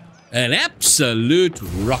 An absolute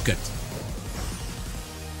rocket.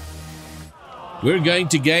 We're going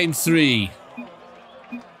to game 3.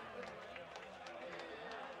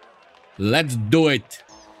 Let's do it.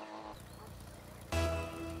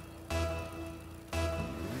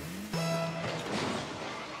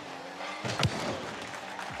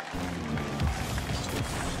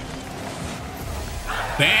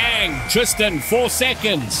 Bang! Tristan, 4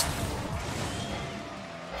 seconds.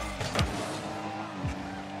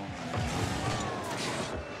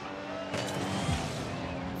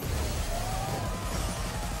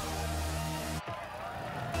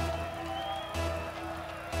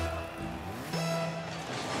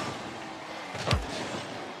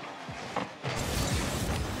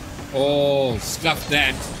 Oh, stuff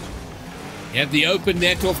that. You have the open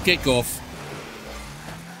net off kickoff.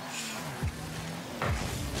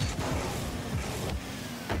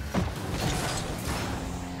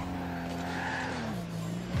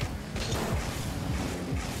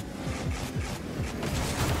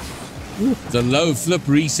 The low flip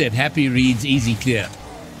reset. Happy reads easy clear.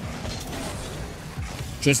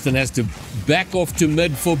 Tristan has to back off to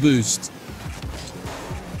mid for boost.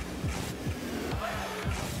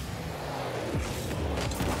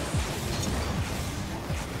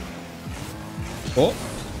 Oh,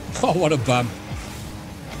 oh, what a bump.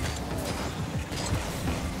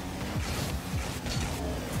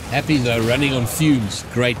 Happy though, running on fumes.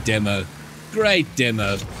 Great demo. Great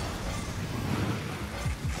demo.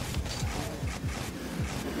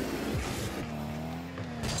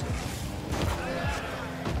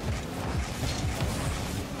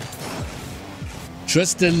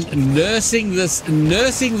 Tristan nursing this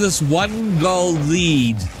 1-goal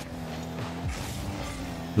lead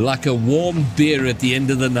like a warm beer at the end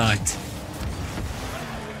of the night.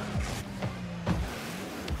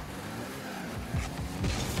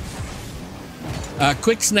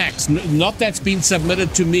 Quick snacks, not that's been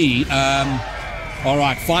submitted to me. All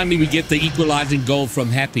right, finally we get the equalizing goal from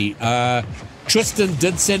Happy. Tristan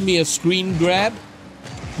did send me a screen grab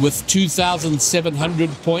with 2,700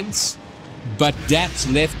 points, but Dats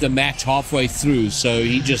left the match halfway through, so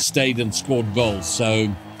he just stayed and scored goals, so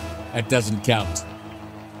that doesn't count.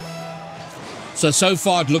 So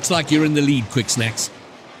far it looks like you're in the lead, Quick Snacks.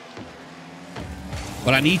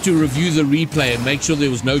 But I need to review the replay and make sure there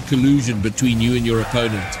was no collusion between you and your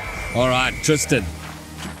opponent. All right, Tristan.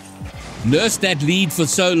 Nurse that lead for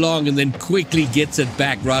so long and then quickly gets it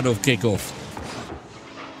back right off kickoff.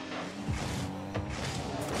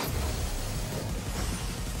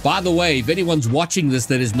 By the way, if anyone's watching this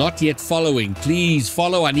that is not yet following, please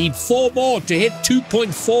follow. I need 4 more to hit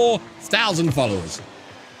 2.4 thousand followers.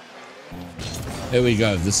 There we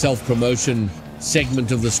go. The self-promotion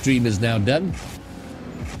segment of the stream is now done.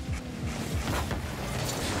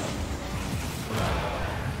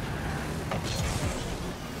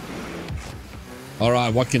 All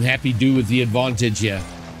right, what can Happy do with the advantage here?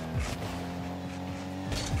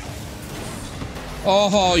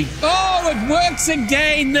 Oh, it works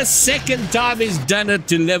again. The second time he's done it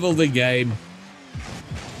to level the game.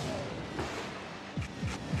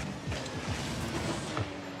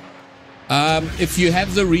 If you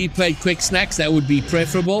have the replay, Quick Snacks, that would be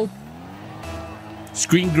preferable.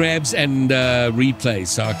 Screen grabs and replays,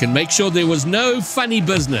 so I can make sure there was no funny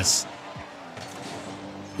business.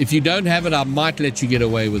 If you don't have it, I might let you get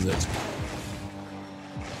away with it.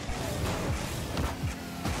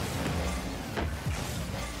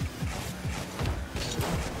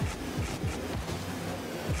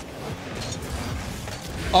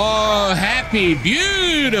 Oh, Happy,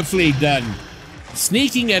 beautifully done.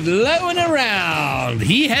 Sneaking it low and around.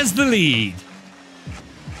 He has the lead.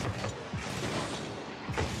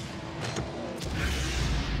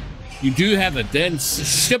 You do have it. Then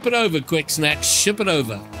ship it over, Quick Snacks. Ship it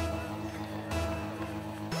over.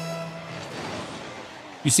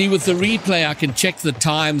 You see, with the replay, I can check the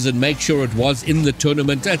times and make sure it was in the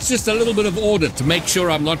tournament. It's just a little bit of audit to make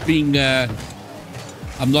sure I'm not being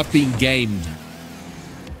gamed.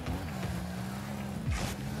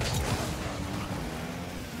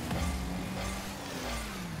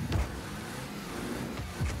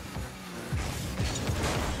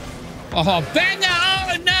 Oh, banger!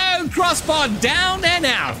 Oh, no! Crossbar down and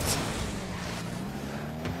out.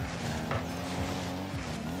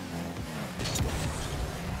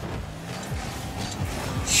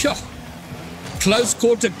 Sure. Close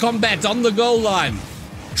quarter combat on the goal line.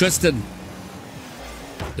 Tristan.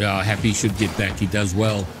 Yeah, Happy should get back. He does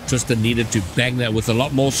well. Tristan needed to bang that with a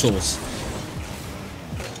lot more sauce.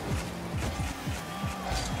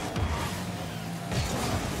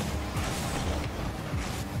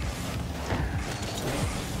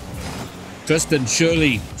 Tristan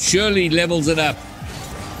surely levels it up.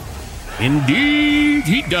 Indeed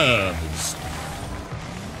he does.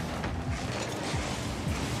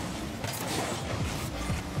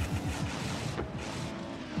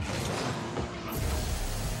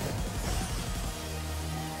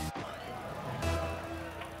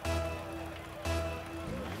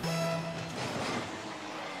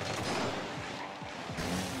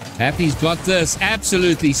 Happy's got this.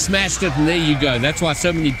 Absolutely smashed it, and there you go. That's why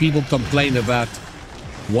so many people complain about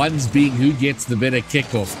ones being who gets the better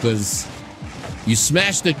kickoff, because you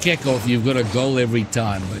smash the kickoff, you've got a goal every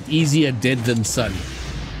time. But easier dead than son.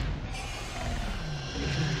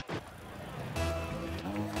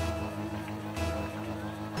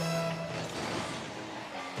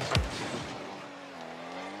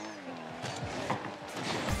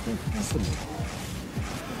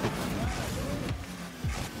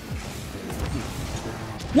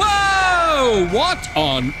 Whoa! What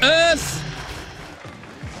on earth?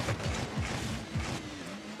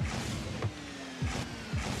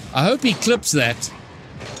 I hope he clips that.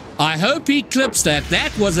 I hope he clips that.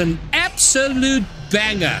 That was an absolute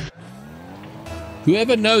banger.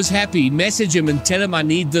 Whoever knows Happy, message him and tell him I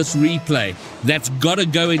need this replay. That's got to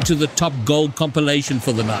go into the top goal compilation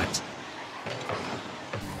for the night.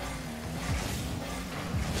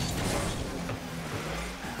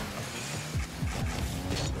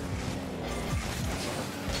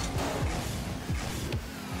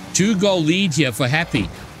 Two-goal lead here for Happy.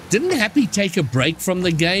 Didn't Happy take a break from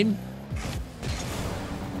the game?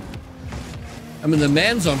 I mean, the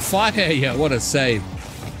man's on fire here. What a save.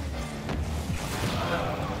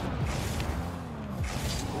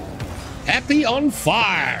 Happy on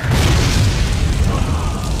fire.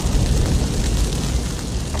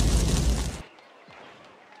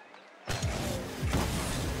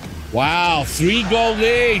 Wow, 3-goal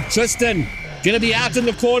lead. Tristan gonna be out in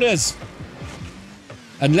the quarters.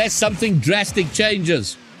 Unless something drastic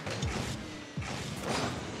changes.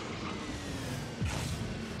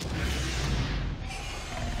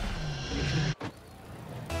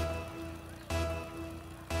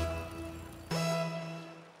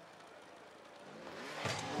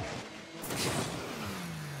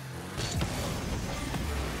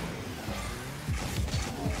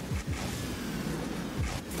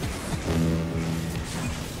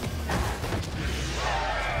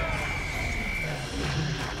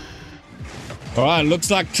 All right, looks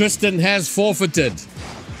like Tristan has forfeited.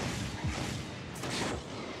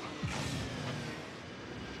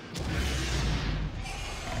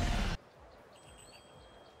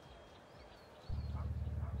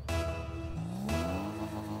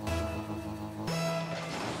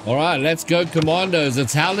 All right, let's go, Commandos.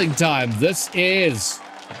 It's howling time. This is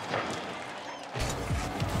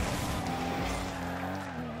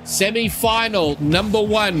semi-final number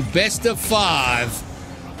 1, best of 5.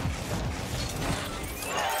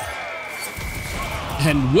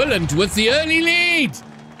 And Willand with the early lead.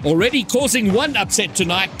 Already causing one upset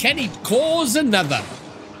tonight. Can he cause another?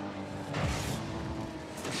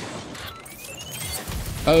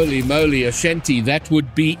 Holy moly, Ashanti, that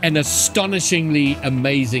would be an astonishingly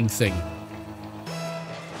amazing thing.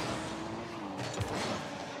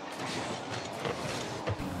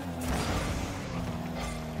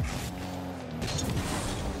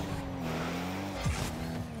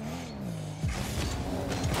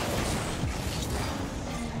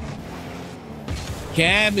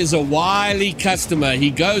 Cam is a wily customer. He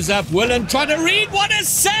goes up, Willand trying to read. What a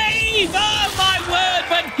save! Oh, my word,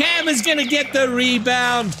 but Cam is going to get the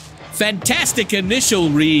rebound. Fantastic initial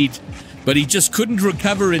read, but he just couldn't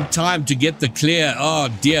recover in time to get the clear. Oh,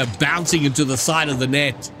 dear, bouncing into the side of the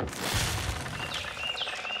net.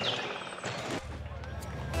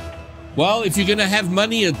 Well, if you're going to have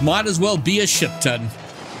money, it might as well be a shit ton.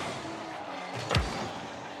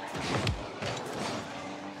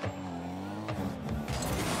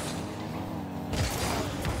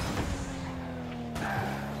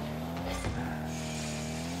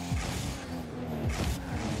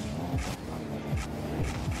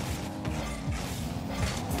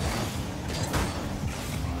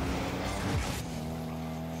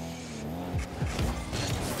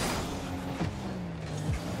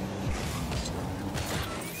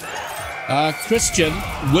 Christian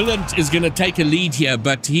Willand is going to take a lead here,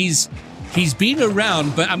 but he's been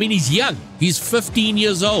around, but I mean, he's young. He's 15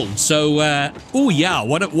 years old. So, oh yeah,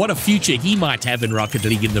 what a future he might have in Rocket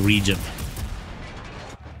League in the region.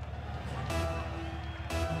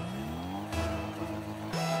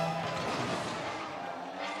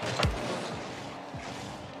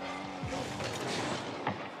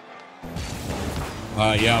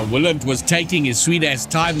 Yeah, Willand was taking his sweet-ass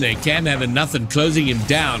time there. Cam having nothing, closing him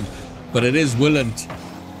down. But it is Willand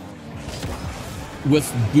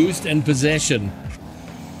with boost and possession.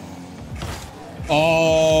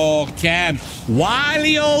 Oh, Cam.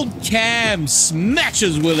 Wily old Cam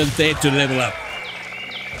smashes Willand there to level up.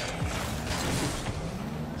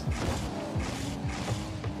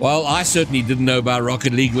 Well, I certainly didn't know about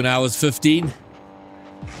Rocket League when I was 15.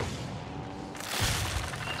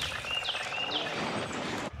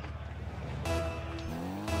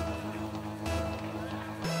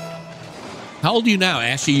 How old are you now,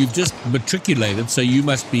 Ashley? You've just matriculated, so you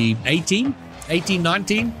must be 18,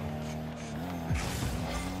 19?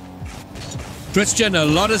 Christian, a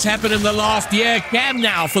lot has happened in the last year. Cam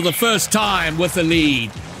now for the first time with the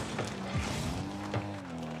lead.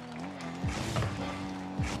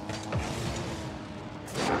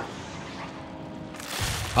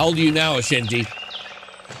 How old are you now, Ashanti?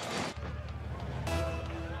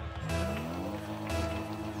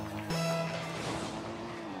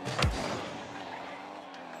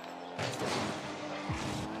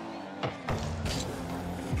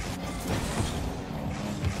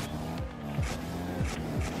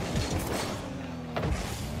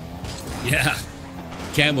 Yeah,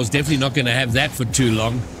 Cam was definitely not going to have that for too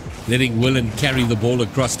long, letting Willen carry the ball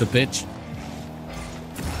across the pitch.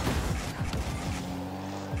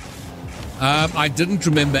 I didn't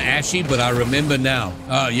remember Ashy, but I remember now.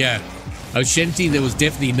 Oh, yeah. Oshenti, there was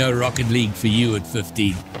definitely no Rocket League for you at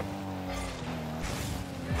 15.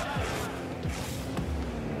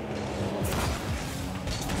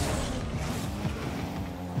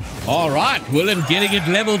 All right, Willen getting it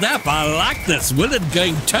leveled up. I like this. Willen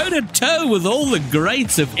going toe-to-toe with all the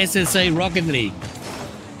greats of SSA Rocket League.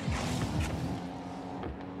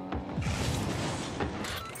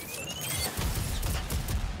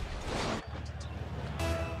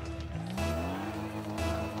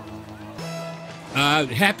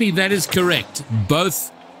 Happy, that is correct.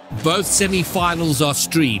 Both semi-finals are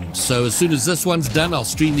streamed. So as soon as this one's done, I'll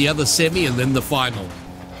stream the other semi and then the final.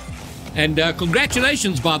 And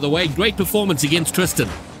congratulations, by the way. Great performance against Tristan.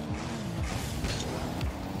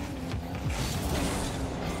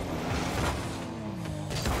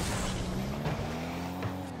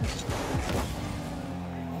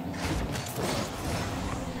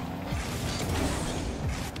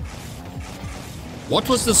 What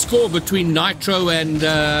was the score between Nitro and...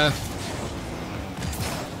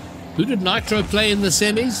 who did Nitro play in the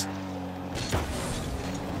semis?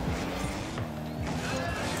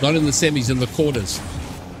 Not in the semis, in the quarters.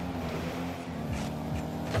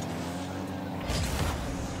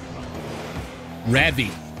 Ravi.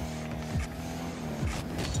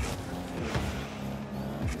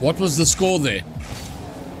 What was the score there?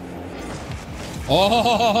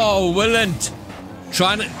 Oh, Willant.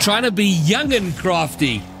 Trying to be young and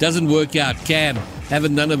crafty. Doesn't work out. Cam,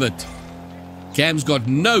 having none of it. Cam's got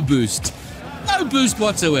no boost. No boost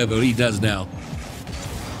whatsoever. He does now.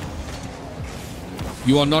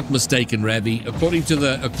 You are not mistaken, Ravi. According to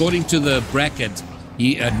the bracket,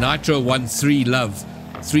 Nitro won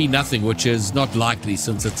 3-0, which is not likely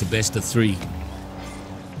since it's a best of 3.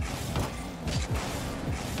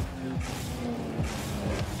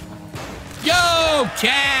 Yo,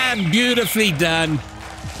 Cam, beautifully done.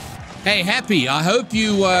 Hey, Happy, I hope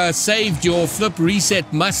you saved your flip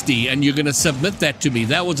reset musty and you're going to submit that to me.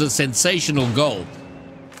 That was a sensational goal.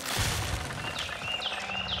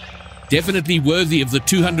 Definitely worthy of the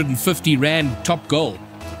 250 Rand top goal.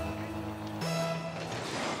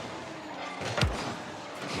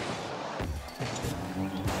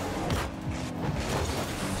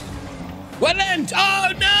 Welland!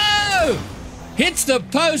 Oh no! Hits the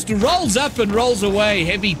post, rolls up and rolls away.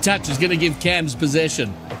 Heavy touch is going to give Cam's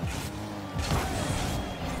possession.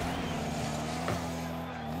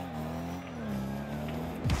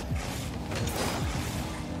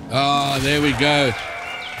 Oh, there we go.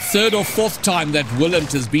 Third or fourth time that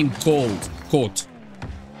Willant has been caught.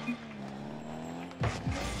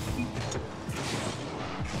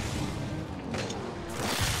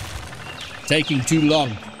 Taking too long.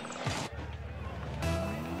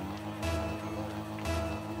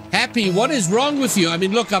 Happy, what is wrong with you? I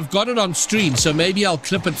mean, look, I've got it on stream, so maybe I'll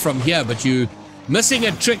clip it from here, but you're missing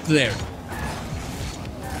a trick there.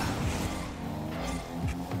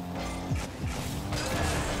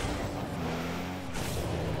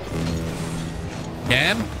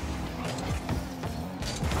 Cam?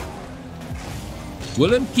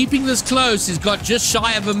 Willen keeping this close. He's got just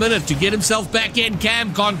shy of a minute to get himself back in.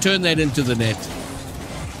 Cam can't turn that into the net.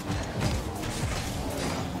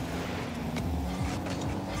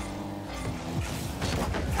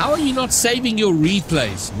 How are you not saving your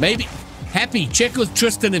replays? Maybe... Happy, check with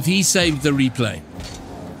Tristan if he saved the replay.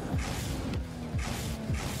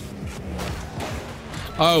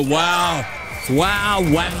 Oh, wow.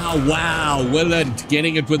 Wow. Willant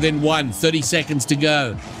getting it within 30 seconds to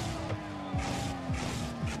go.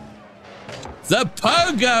 The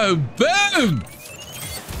pogo, boom!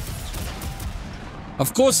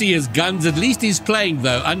 Of course he has guns. At least he's playing,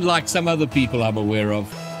 though, unlike some other people I'm aware of.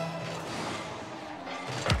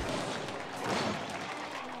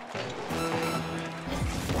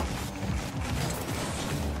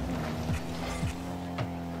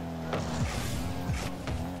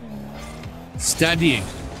 Studying.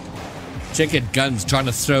 Check it, Guns trying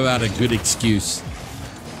to throw out a good excuse.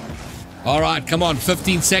 All right, come on,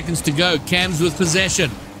 15 seconds to go. Cams with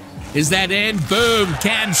possession. Is that in? Boom.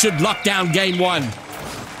 Cams should lock down game one.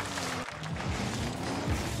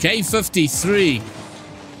 K53.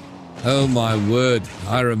 Oh my word.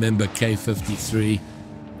 I remember K53.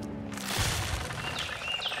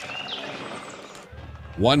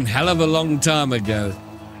 One hell of a long time ago.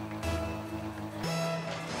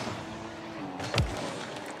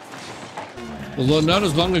 Although not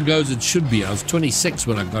as long ago as it should be. I was 26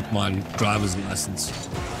 when I got my driver's license.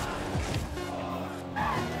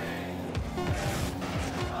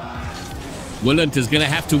 Willant is going to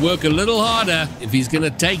have to work a little harder if he's going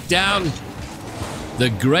to take down the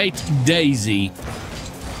great Daisy.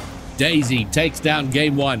 Daisy takes down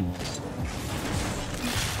game one.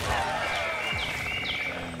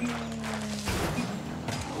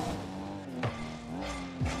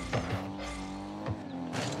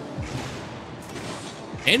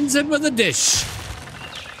 Ends it with a dish.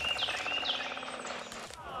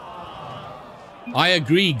 I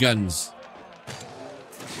agree, Guns.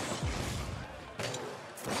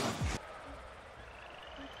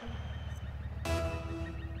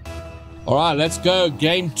 All right, let's go.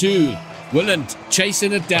 Game two. Willant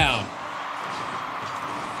chasing it down.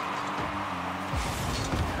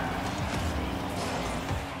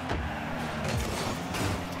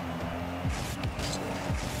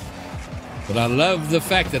 But I love the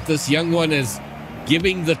fact that this young one is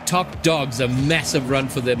giving the top dogs a massive run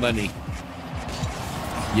for their money.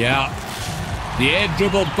 Yeah. The air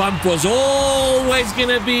dribble bump was always going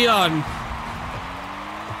to be on.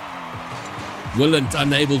 Willant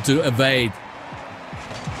unable to evade.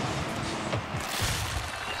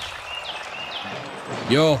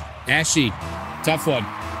 Yo, Ashy. Tough one.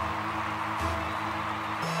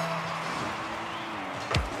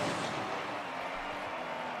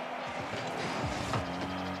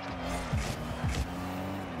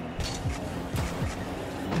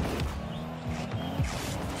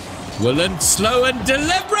 Willant, slow and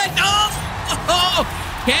deliberate.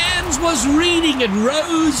 Oh! Cams was reading it.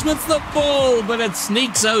 Rose with the ball, but it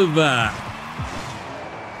sneaks over.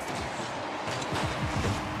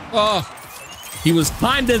 Oh, he was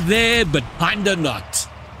kinda there, but kinda not.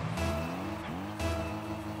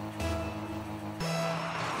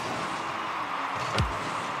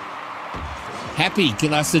 Happy,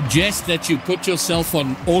 can I suggest that you put yourself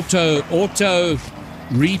on auto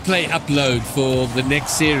replay upload for the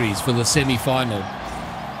next series, for the semi-final,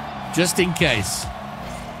 just in case.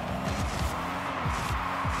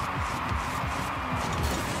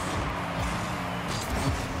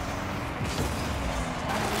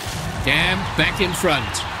 Cam back in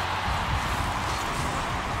front.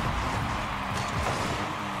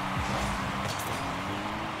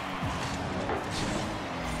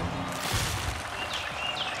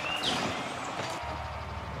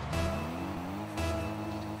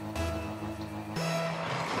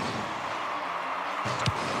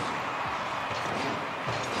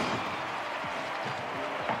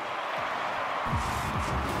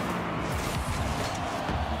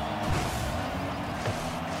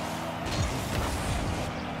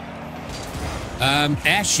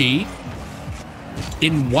 Ashy,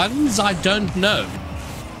 in ones, I don't know.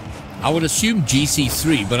 I would assume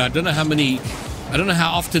GC3, but I don't know how many, I don't know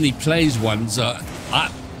how often he plays ones.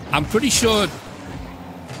 I'm pretty sure,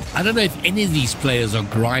 I don't know if any of these players are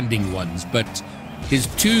grinding ones, but his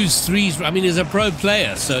twos, threes, I mean, he's a pro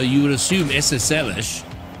player, so you would assume SSL-ish.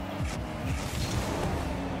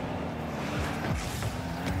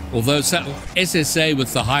 Although SSA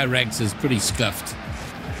with the high ranks is pretty scuffed.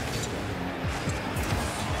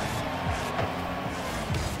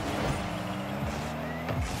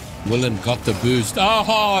 Willant got the boost.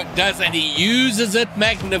 Oh, it does, and he uses it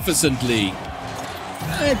magnificently.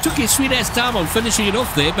 It took his sweet ass time on finishing it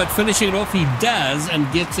off there, but finishing it off he does and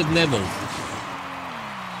gets it leveled.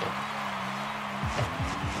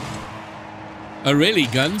 Oh, really,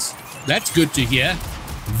 Guns? That's good to hear.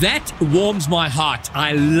 That warms my heart.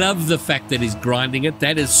 I love the fact that he's grinding it.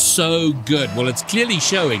 That is so good. Well, it's clearly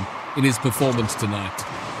showing in his performance tonight.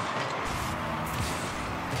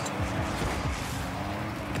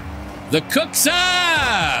 The Cookser!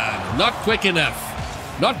 Not quick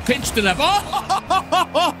enough. Not pinched enough.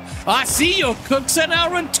 Oh, I see your Cookser, and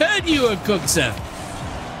I'll return you a Cookser.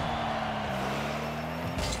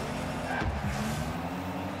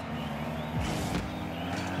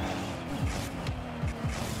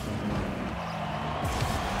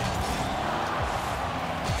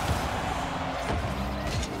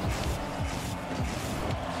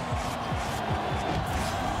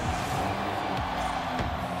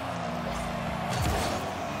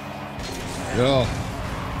 Oh.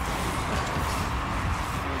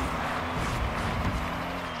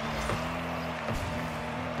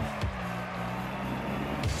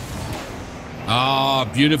 Ah,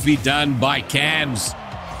 beautifully done by Cams.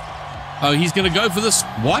 Oh, he's going to go for this.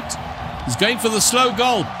 What? He's going for the slow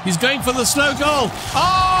goal. He's going for the slow goal.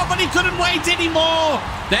 Oh, but he couldn't wait anymore.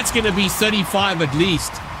 That's going to be 35 at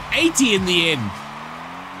least. 80 in the end.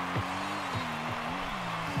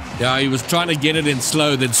 Yeah, he was trying to get it in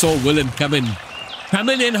slow, then saw Willand coming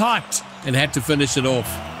in hot and had to finish it off.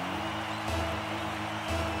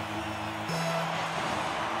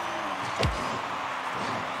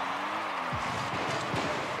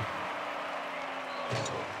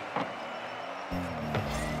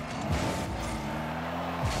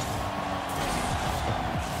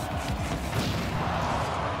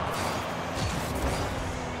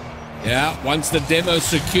 Yeah, once the demo's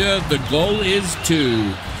secured, the goal is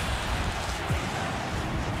 2.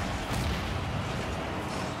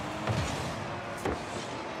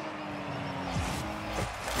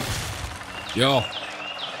 Yo.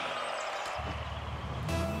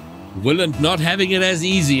 Willand not having it as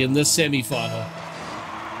easy in this semi-final.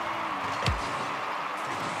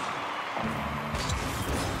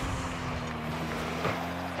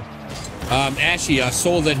 Ashy, I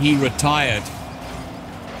saw that he retired.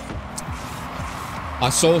 I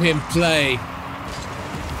saw him play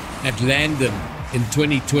at Landon in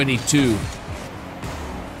 2022.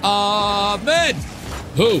 Ahmed!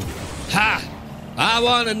 Who? Ha! I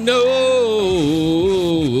want to know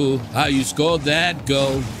how you scored that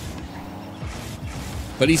goal.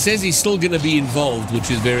 But he says he's still going to be involved,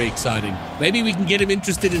 which is very exciting. Maybe we can get him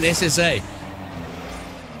interested in SSA.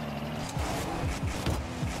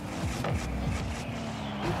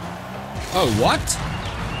 Oh, what?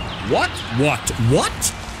 What?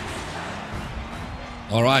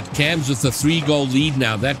 All right, Cam's with a 3-goal lead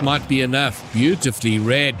now. That might be enough. Beautifully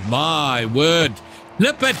read. My word.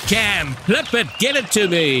 Flip it, Cam. Flip it. Get it to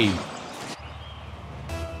me.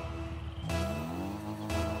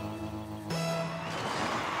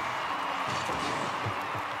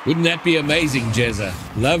 Wouldn't that be amazing, Jezza?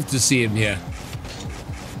 Love to see him here.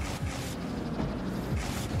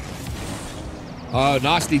 Oh,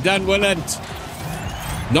 nicely done, Willand.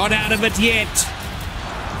 Not out of it yet.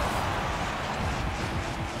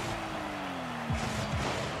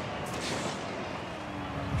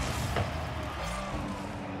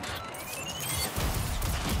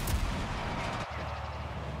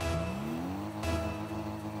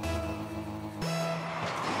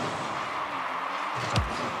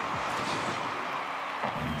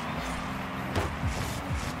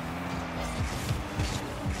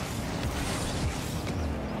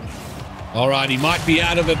 All right, he might be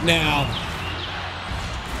out of it now.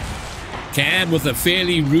 Cam with a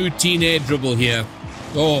fairly routine air dribble here.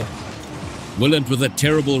 Oh, Willand with a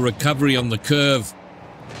terrible recovery on the curve.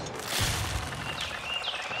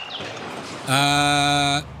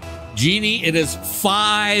 Genie, it is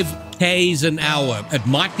 5 Ks an hour. It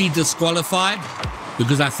might be disqualified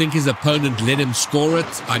because I think his opponent let him score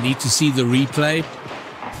it. I need to see the replay.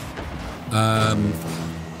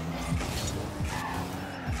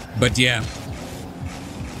 But yeah,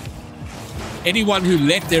 anyone who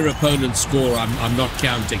let their opponent score, I'm not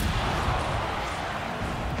counting.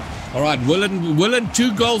 All right, Willand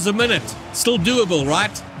 2 goals a minute. Still doable,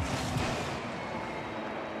 right?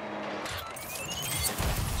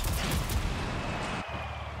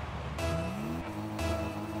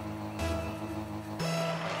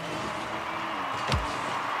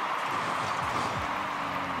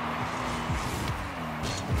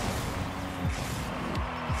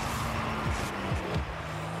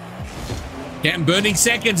 Cam burning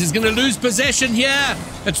seconds. He's going to lose possession here.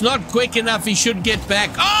 It's not quick enough. He should get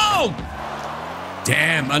back. Oh!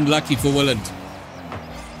 Damn, unlucky for Willand.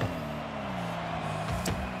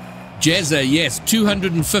 Jezza, yes,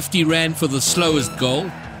 250 Rand for the slowest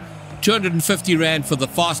goal. 250 Rand for the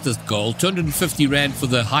fastest goal. 250 Rand for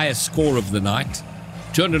the highest score of the night.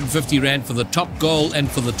 250 Rand for the top goal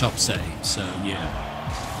and for the top save. So, yeah.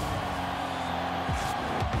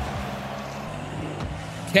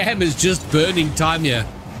 Cam is just burning time here.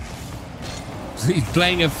 He's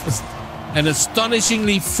playing an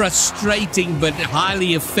astonishingly frustrating but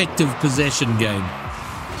highly effective possession game.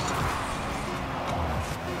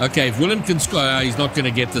 Okay, if Willand can score, he's not going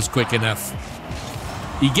to get this quick enough.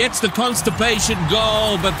 He gets the constipation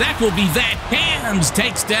goal, but that will be that. Cams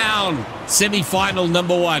takes down semi-final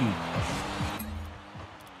number 1.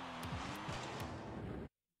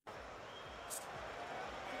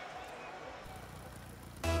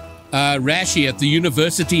 Rashi at the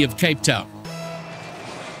University of Cape Town.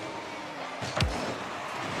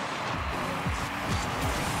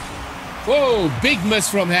 Whoa, big miss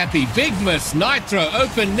from Happy. Big miss. Nitro,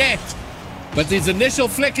 open net. But his initial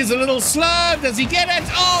flick is a little slow. Does he get it?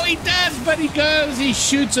 Oh, he does, but he goes. He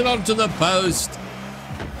shoots it onto the post.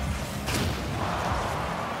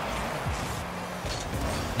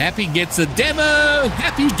 Happy gets a demo.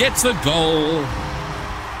 Happy gets a goal.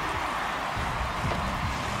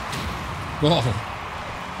 Oh.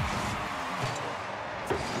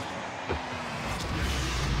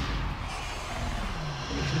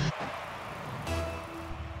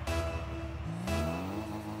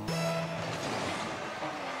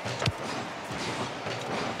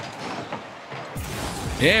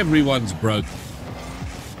 Everyone's broke.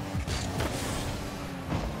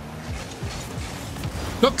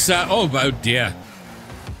 Cooks are, oh dear.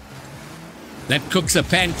 That Cooks are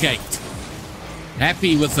pancaked.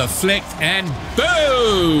 Happy with the flick and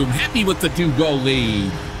boom! Happy with the 2-goal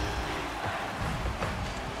lead.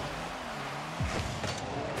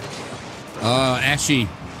 Oh, Ashy.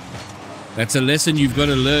 That's a lesson you've got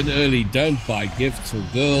to learn early. Don't buy gifts for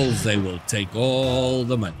girls. They will take all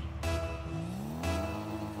the money.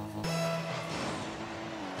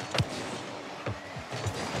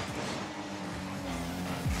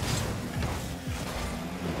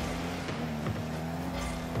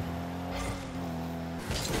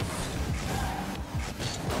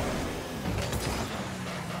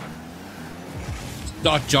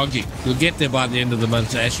 Start jogging. You'll get there by the end of the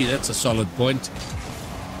month, Ashy. That's a solid point.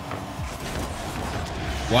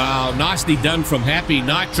 Wow, nicely done from Happy.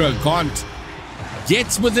 Nitro can't.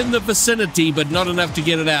 Gets within the vicinity, but not enough to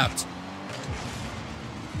get it out.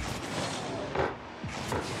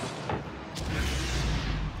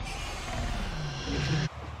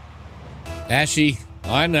 Ashy,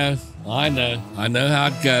 I know how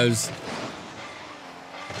it goes.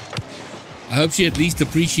 I hope she at least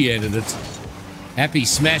appreciated it. Happy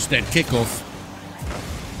smashed that kickoff.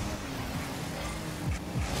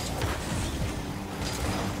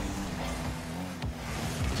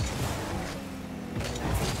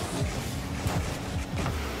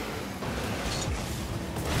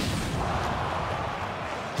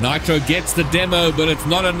 Nitro gets the demo, but it's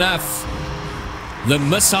not enough. The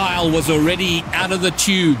missile was already out of the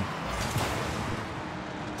tube.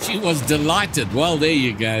 She was delighted. Well, there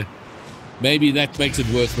you go. Maybe that makes it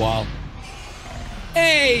worthwhile.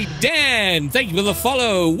 Hey, Dan, thank you for the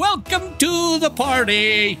follow. Welcome to the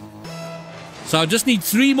party. So I just need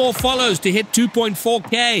 3 more follows to hit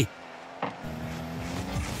 2.4K.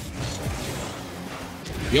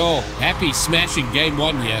 Yo, Happy smashing game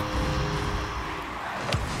 1 here.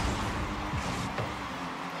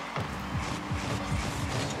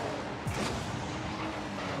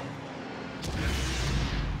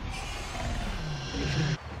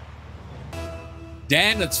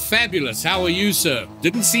 Dan, it's fabulous. How are you, sir?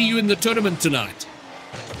 Didn't see you in the tournament tonight.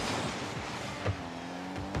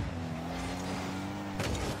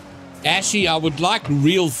 Ashy, I would like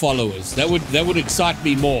real followers. That would excite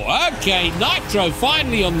me more. Okay, Nitro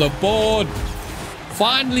finally on the board.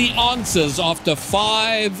 Finally answers after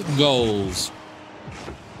 5 goals.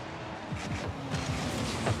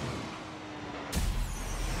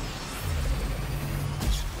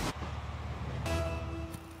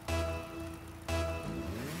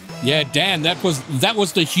 Yeah, Dan, that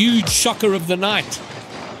was the huge shocker of the night.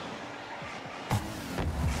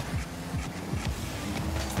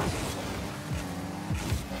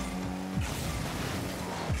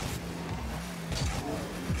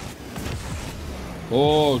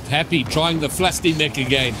 Oh, Happy trying the flusty neck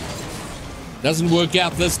again. Doesn't work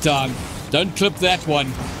out this time. Don't clip that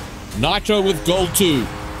one. Nitro with goal 2.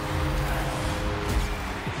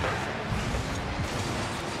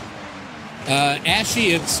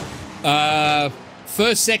 Ashy, it's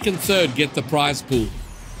first, second, third get the prize pool.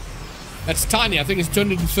 That's tiny. I think it's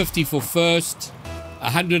 250 for first,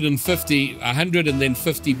 150, 100 and then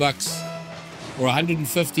 $50, or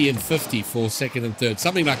 150 and 50 for second and third,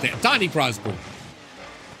 something like that. Tiny prize pool.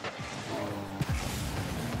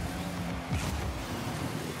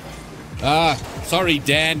 Sorry,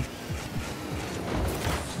 Dan.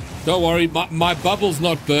 Don't worry, my bubble's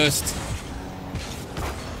not burst.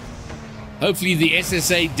 Hopefully the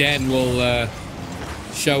SSA Dan will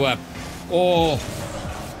show up. Oh,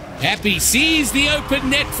 Happy sees the open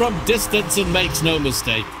net from distance and makes no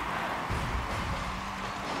mistake.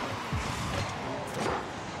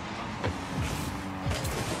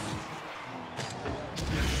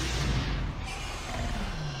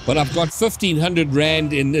 But I've got 1,500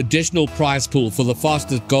 Rand in additional prize pool for the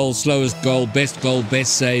fastest goal, slowest goal,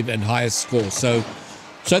 best save, and highest score. So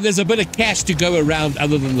there's a bit of cash to go around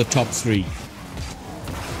other than the top 3.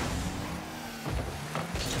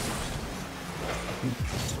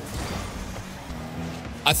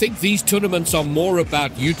 I think these tournaments are more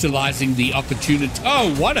about utilizing the opportunity.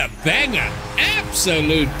 Oh, what a banger.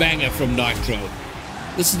 Absolute banger from Nitro.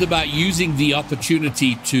 This is about using the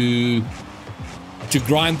opportunity to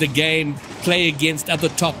grind the game, play against other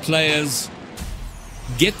top players,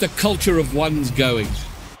 get the culture of ones going.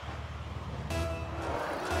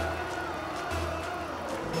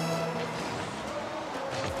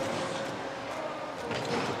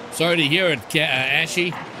 Sorry to hear it,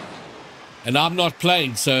 Ashy. And I'm not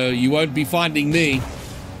playing, so you won't be finding me.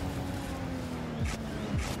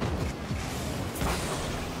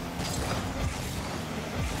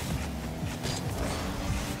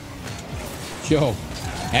 Sure.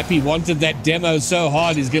 Happy wanted that demo so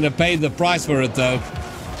hard, he's going to pay the price for it, though.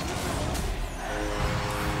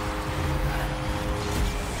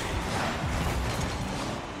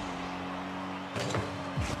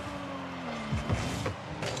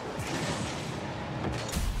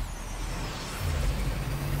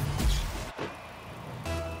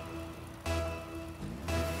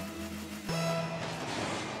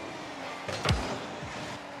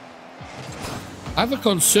 I have a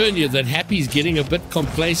concern here that Happy's getting a bit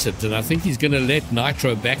complacent, and I think he's going to let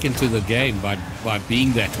Nitro back into the game by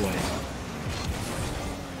being that way.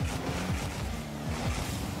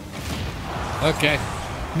 Okay.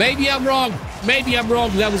 Maybe I'm wrong. Maybe I'm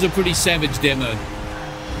wrong. That was a pretty savage demo.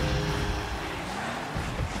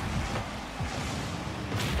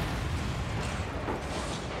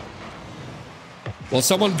 Well,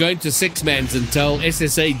 someone going to 6-mans and tell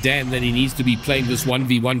SSA Dan that he needs to be playing this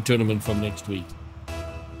 1v1 tournament from next week.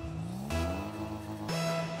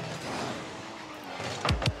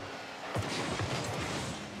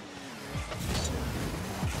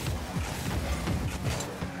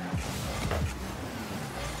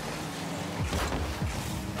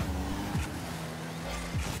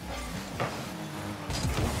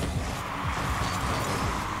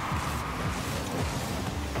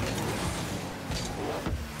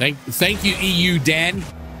 Thank you, EU Dan.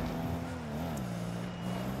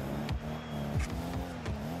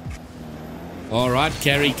 All right,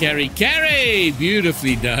 carry, carry, carry.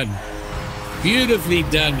 Beautifully done. Beautifully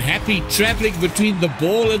done. Happy traveling between the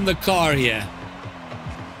ball and the car here.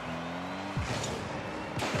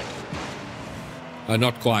 Oh,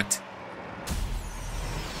 not quite.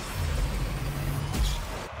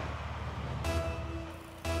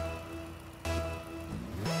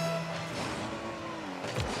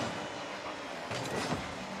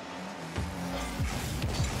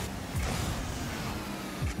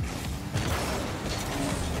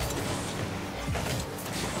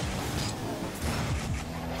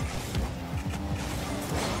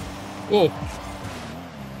 Oh,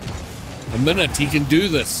 a minute, he can do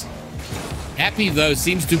this. Happy though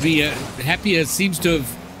seems to be Happier seems to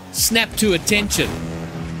have snapped to attention.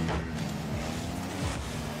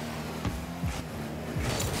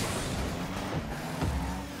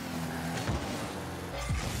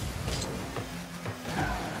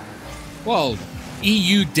 Well,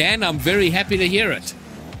 EU Dan, I'm very happy to hear it.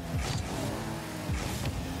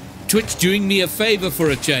 Twitch doing me a favor for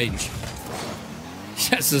a change.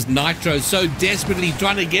 This is Nitro so desperately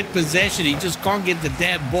trying to get possession, he just can't get the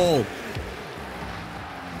damn ball.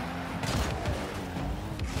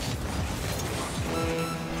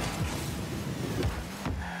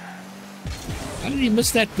 How did he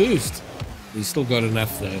miss that boost? He's still got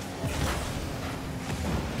enough though.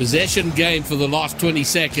 Possession game for the last 20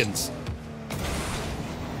 seconds.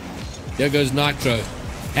 There goes Nitro.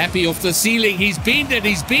 Happy off the ceiling. He's beamed it.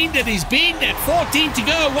 He's beamed it. He's beamed it. 14 to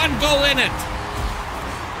go. 1 goal in it.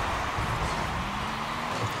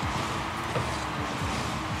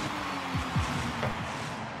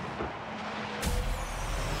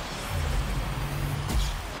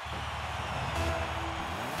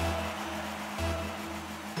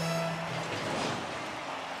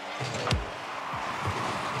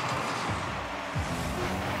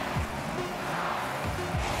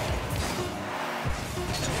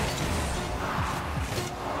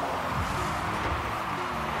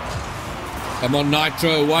 Come on,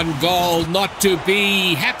 Nitro, 1 goal, not to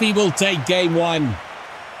be. Happy will take game 1.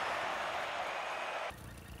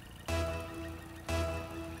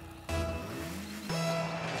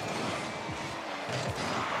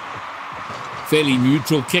 Fairly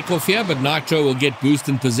neutral kickoff here, but Nitro will get boost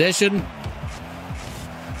in possession.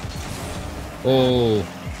 Oh,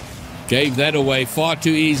 gave that away far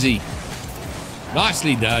too easy.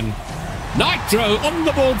 Nicely done. Nitro on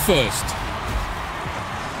the board first.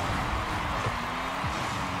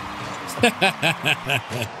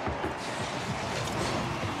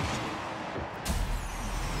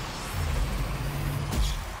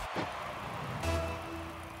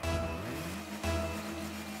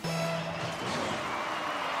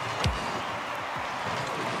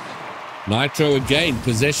 Nitro again,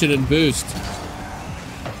 possession and boost.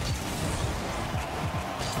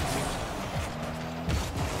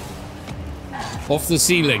 Off the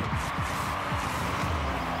ceiling.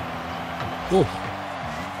 Oh.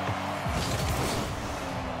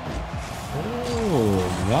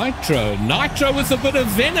 Oh, Nitro. Nitro with a bit of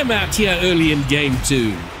venom out here early in game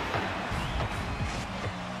 2.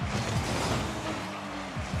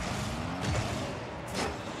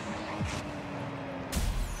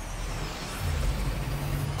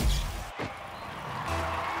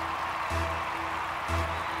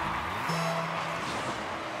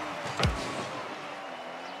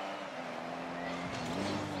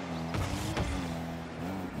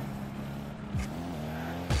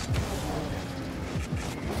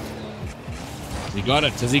 He got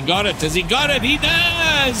it. Has he got it? Has he got it? He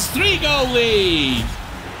does! 3-goal lead!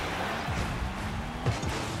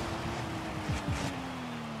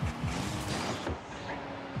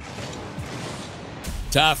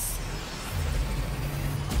 Tough.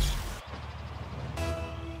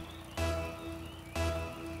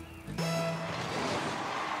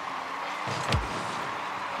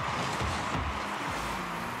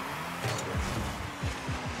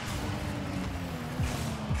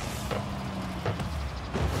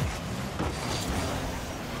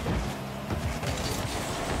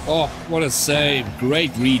 Oh, what a save.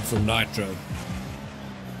 Great read from Nitro.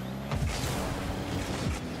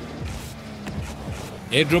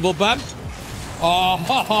 Air dribble bump. Oh,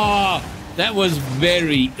 ha, ha. That was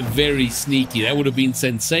very, very sneaky. That would have been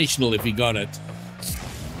sensational if he got it.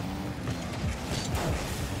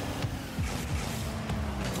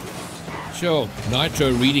 Sure,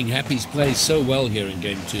 Nitro reading Happy's play so well here in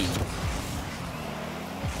game 2.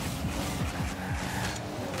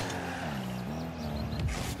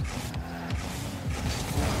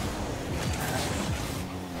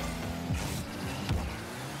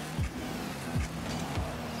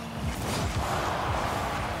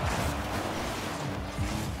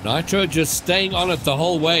 Nitro just staying on it the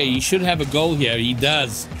whole way. He should have a goal here. He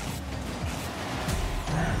does.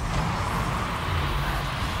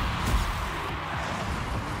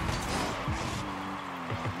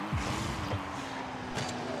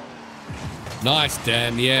 Nice,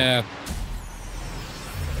 Dan. Yeah.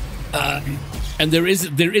 And there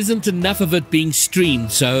isn't enough of it being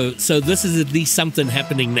streamed, so this is at least something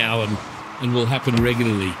happening now, and will happen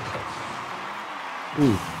regularly.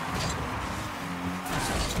 Ooh.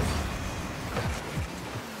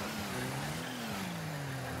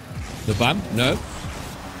 The bump? No.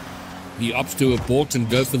 He opts to abort and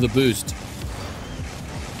go for the boost.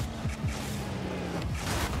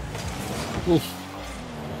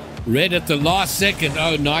 Oof. Red at the last second.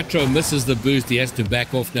 Oh, Nitro misses the boost. He has to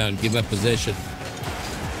back off now and give up possession.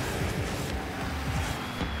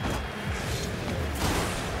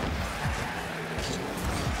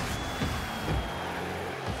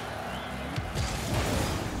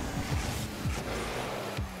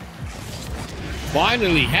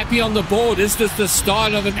 Finally, Happy on the board. Is this the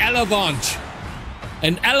start of an avalanche?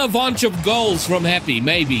 An avalanche of goals from Happy.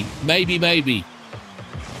 Maybe. Maybe, maybe.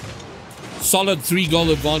 Solid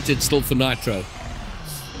 3-goal advantage still for Nitro.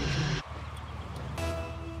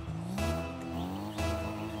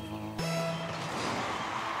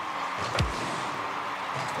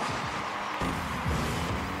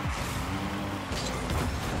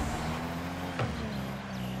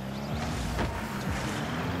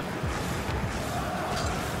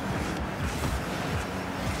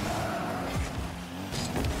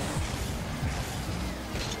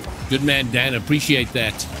 Good man, Dan. Appreciate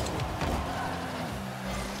that.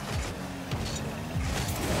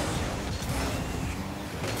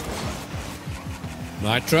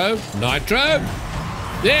 Nitro. Nitro.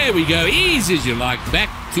 There we go. Easy as you like.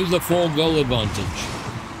 Back to the 4-goal advantage.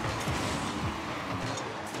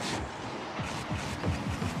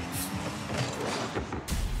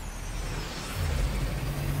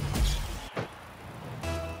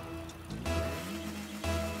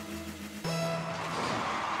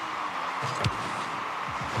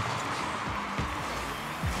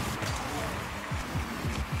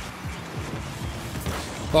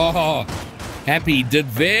 Oh, Happy did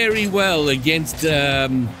very well against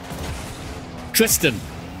Tristan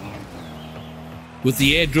with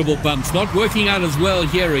the air dribble bumps. Not working out as well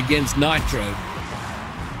here against Nitro.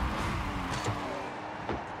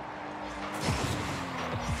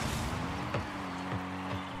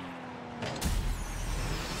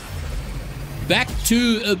 Back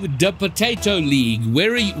to the Potato League.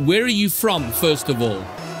 Where are you from, first of all?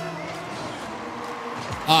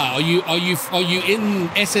 Ah, are you in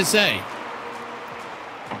SSA?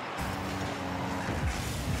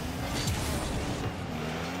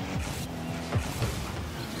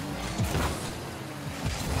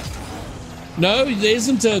 No,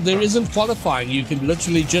 there isn't qualifying. You can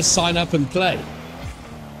literally just sign up and play.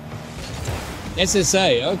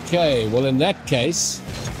 SSA, okay. Well, in that case,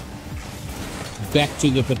 back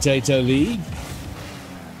to the Potato League.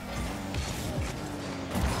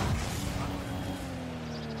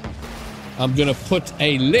 I'm going to put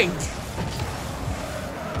a link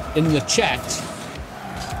in the chat.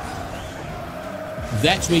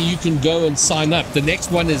 That's where you can go and sign up. The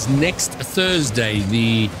next one is next Thursday,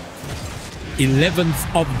 the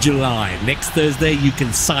 11th of July. Next Thursday, you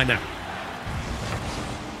can sign up.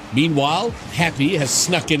 Meanwhile, Happy has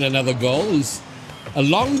snuck in another goal. He's a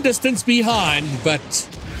long distance behind, but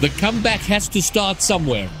the comeback has to start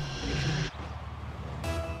somewhere.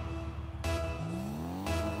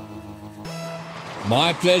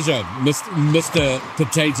 My pleasure, Mr.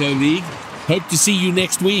 Potato League. Hope to see you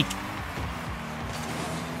next week.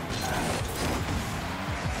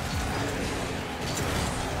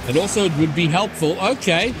 And also, it would be helpful.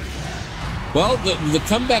 Okay. Well, the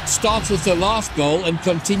comeback starts with the last goal and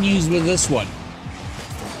continues with this one.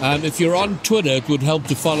 If you're on Twitter, it would help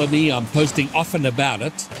to follow me. I'm posting often about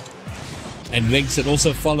it. And links, and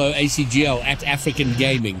also follow ACGL at African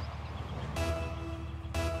Gaming.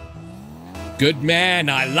 Good man.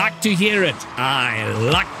 I like to hear it. I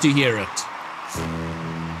like to hear it.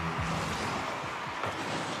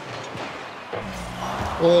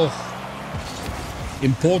 Oh.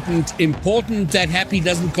 Important that Happy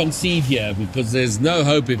doesn't concede here, because there's no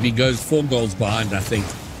hope if he goes 4 goals behind, I think,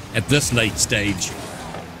 at this late stage.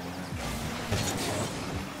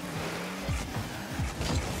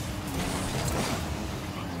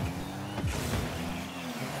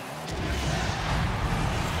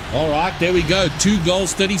 All right, there we go. 2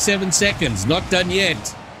 goals, 37 seconds. Not done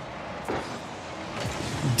yet.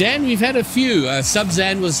 Dan, we've had a few.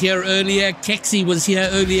 Subzan was here earlier. Kexi was here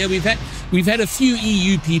earlier. We've had a few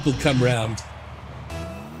EU people come round.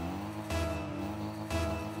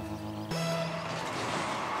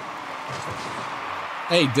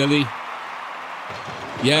 Hey, Dilly.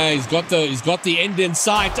 Yeah, he's got the end in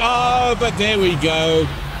sight. Oh, but there we go.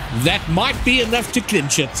 That might be enough to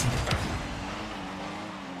clinch it.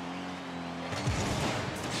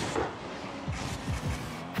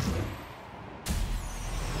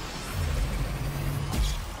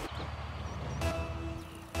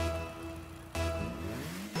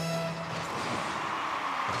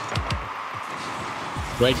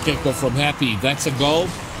 Great kickoff from Happy. That's a goal.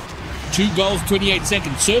 2 goals, 28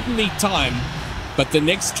 seconds. Certainly time, but the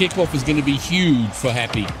next kickoff is going to be huge for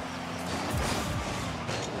Happy.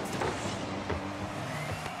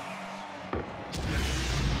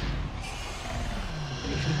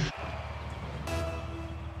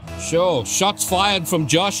 Sure. Shots fired from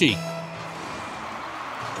Joshy.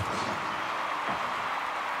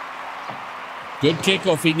 Good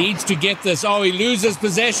kickoff. He needs to get this. Oh, he loses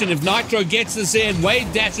possession. If Nitro gets this in,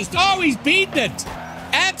 Wade dashes. Oh, he's beaten it.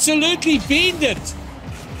 Absolutely beaten it.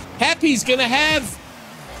 Happy's going to have...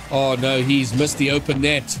 Oh, no, he's missed the open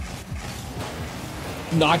net.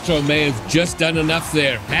 Nitro may have just done enough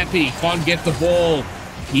there. Happy can't get the ball.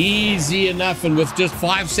 Easy enough, and with just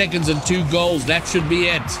 5 seconds and 2 goals, that should be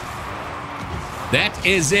it. That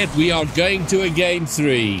is it. We are going to a game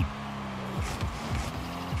 3.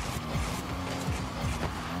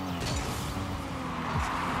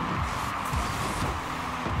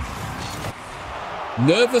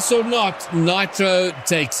 Nervous or not, Nitro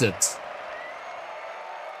takes it.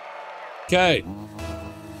 Okay.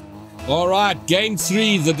 All right, game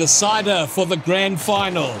 3, the decider for the grand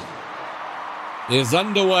final, is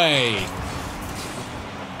underway.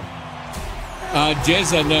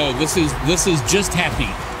 Jezza, no, this is just Happy.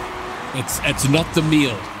 It's not the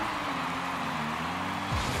meal.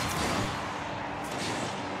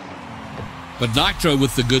 But Nitro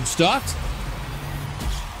with the good start.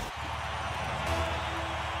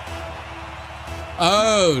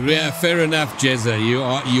 Oh, yeah, fair enough, Jezza. You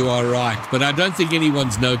are right. But I don't think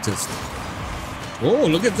anyone's noticed. Oh,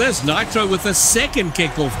 look at this. Nitro with a second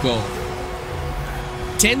kickoff goal.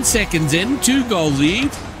 10 seconds in, 2-goal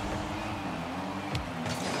lead.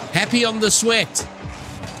 Happy on the sweat.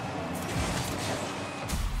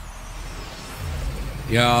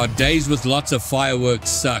 Yeah, days with lots of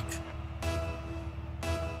fireworks suck.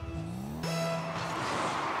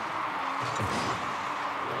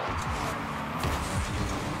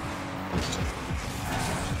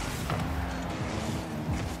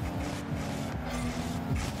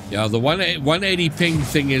 Yeah, the 180 ping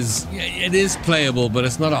thing is playable, but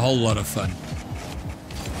it's not a whole lot of fun.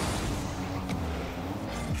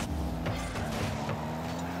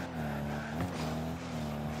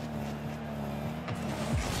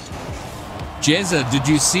 Jezza, did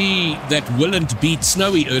you see that Willant beat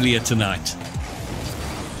Snowy earlier tonight?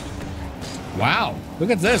 Wow,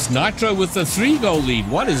 look at this. Nitro with a 3-goal lead.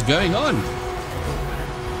 What is going on?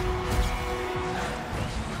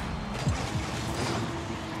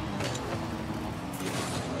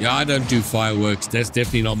 Yeah, I don't do fireworks. That's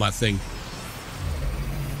definitely not my thing.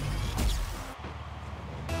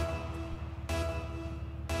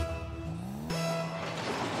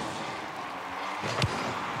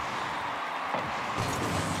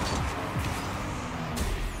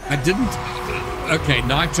 I didn't. Okay,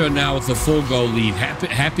 Nitro now with a 4-goal lead.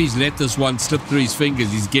 Happy's let this one slip through his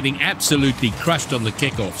fingers. He's getting absolutely crushed on the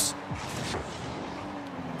kickoffs.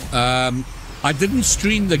 I didn't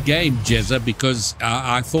stream the game, Jezza, because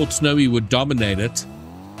I thought Snowy would dominate it.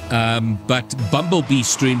 But Bumblebee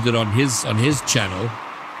streamed it on his channel.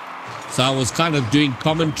 So I was kind of doing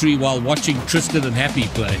commentary while watching Tristan and Happy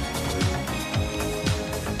play.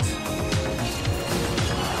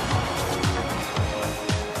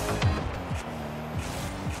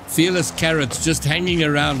 Fearless Carrots just hanging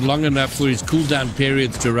around long enough for his cooldown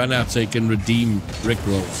periods to run out so he can redeem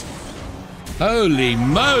Rickrolls. Holy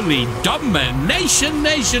moly, domination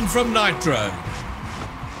nation from Nitro.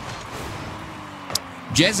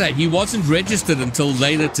 Jezza, he wasn't registered until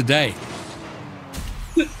later today.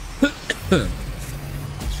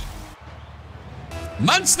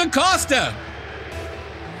 Monster Caster!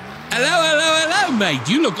 Hello, mate.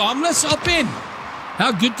 You look ominous. Hop in.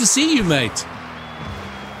 How good to see you, mate.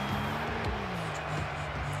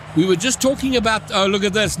 We were just talking about, oh, look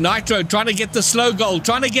at this. Nitro trying to get the slow goal.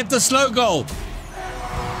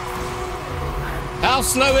 How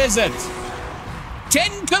slow is it?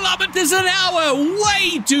 10 kilometers an hour.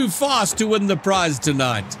 Way too fast to win the prize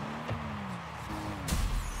tonight.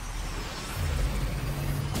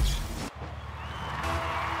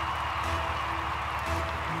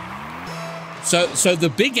 So the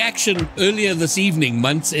big action earlier this evening,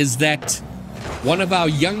 Muntz, is that one of our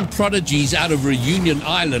young prodigies out of Reunion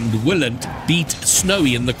Island, Willant, beat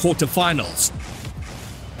Snowy in the quarterfinals.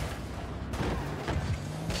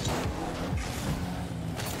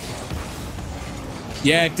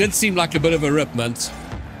 Yeah, it did seem like a bit of a rip, Muntz.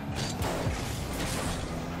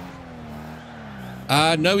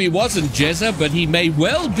 No, he wasn't, Jezza, but he may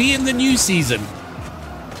well be in the new season.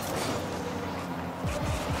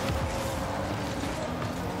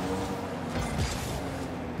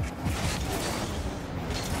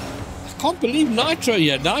 I can't believe Nitro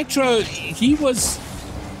here. Nitro, he was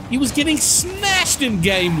getting smashed in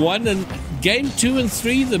game 1, and game 2 and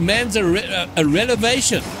 3, the man's a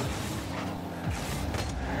renovation.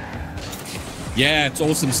 Yeah, it's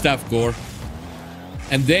awesome stuff, Gore.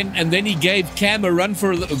 And then he gave Cam a run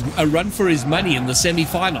for his money in the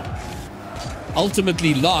semi-final.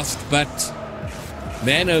 Ultimately lost, but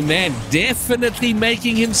man, oh man, definitely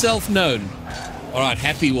making himself known. All right,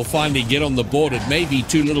 Happy will finally get on the board. It may be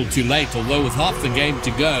too little too late, although with half the game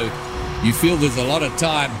to go, you feel there's a lot of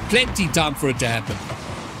time, plenty time for it to happen.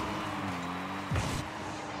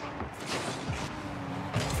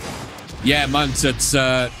 Yeah, Muntz, it's,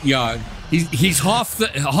 yeah, he's half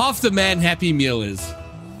the man Happy Meal is.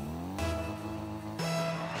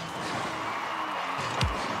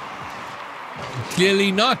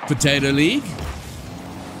 Clearly not, Potato League.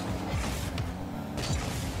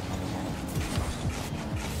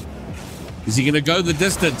 Is he going to go the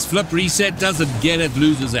distance? Flip reset, doesn't get it,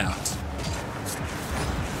 loses out.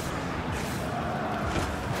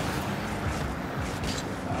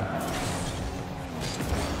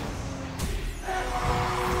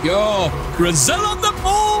 Yo, Brazil on the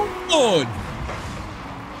board!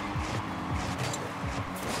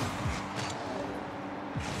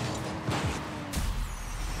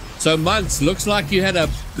 So, Muntz, looks like you had a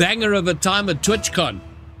banger of a time at TwitchCon.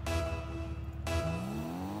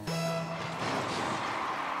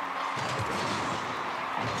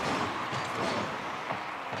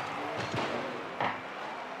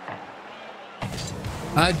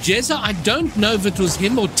 Jezza, I don't know if it was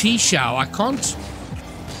him or T-Shao. I can't.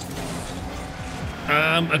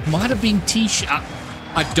 It might have been T-Shao.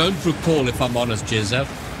 I don't recall, if I'm honest, Jezza.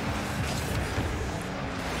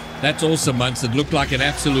 That's awesome, Muntz. It looked like an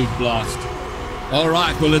absolute blast. All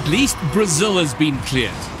right, well, at least Brazil has been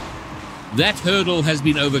cleared. That hurdle has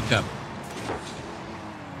been overcome.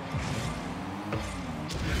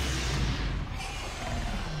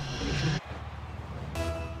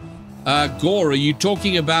 Gore, are you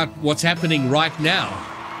talking about what's happening right now?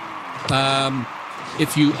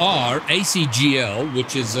 If you are, ACGL,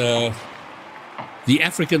 which is the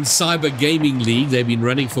African Cyber Gaming League, they've been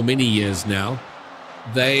running for many years now.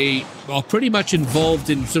 They are pretty much involved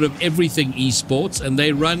in sort of everything esports, and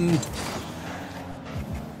they run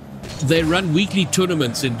they run weekly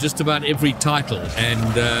tournaments in just about every title,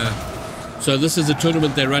 and so this is a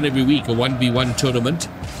tournament they run every week, a 1v1 tournament,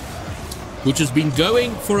 which has been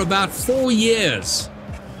going for about 4 years,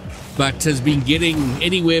 but has been getting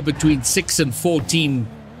anywhere between 6 and 14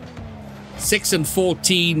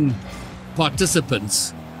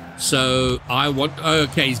 participants. So I want,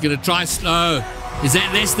 okay, he's going to try slow. Is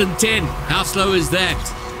that less than 10? How slow is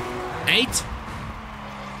that? 8?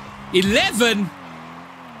 11?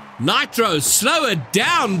 Nitro, slow it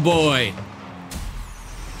down, boy.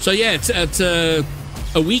 So yeah, it's a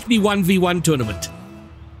weekly 1v1 tournament.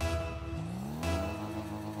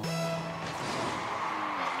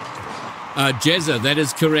 Jezza, that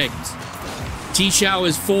is correct. T-Show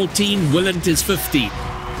is 14, Willant is 15.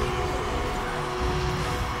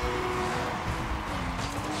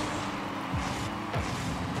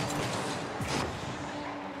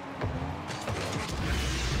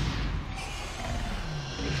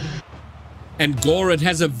 And Gored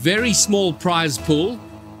has a very small prize pool,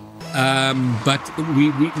 but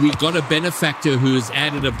we got a benefactor who has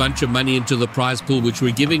added a bunch of money into the prize pool, which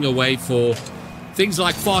we're giving away for things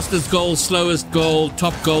like fastest goal, slowest goal,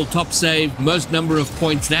 top save, most number of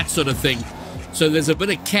points, that sort of thing. So there's a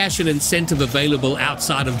bit of cash and incentive available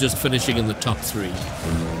outside of just finishing in the top 3.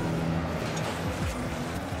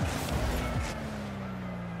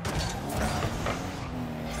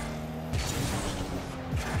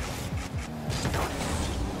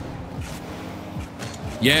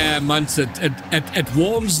 Yeah, Munts, it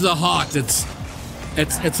warms the heart.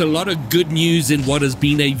 It's a lot of good news in what has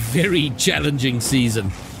been a very challenging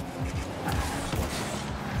season.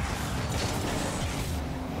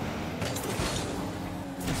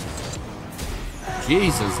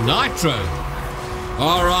 Jesus, Nitro.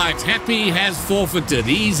 All right, Happy has forfeited.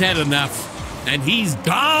 He's had enough, and he's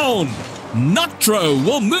down. Nitro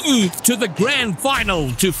will move to the grand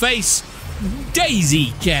final to face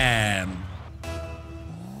Daisy Cam.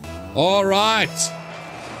 All right.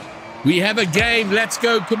 We have a game. Let's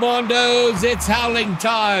go, Commandos. It's howling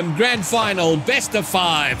time. Grand final, best of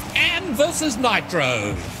 5. Cam versus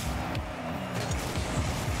Nitro.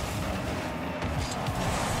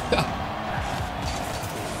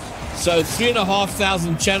 So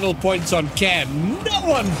 3,500 channel points on Cam. No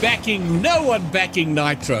one backing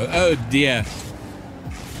Nitro. Oh dear.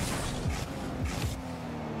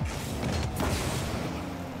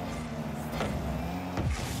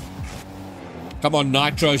 Come on,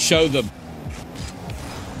 Nitro, show them.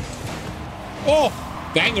 Oh,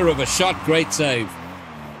 banger of a shot. Great save.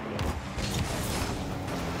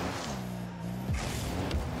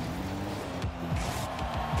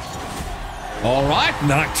 All right,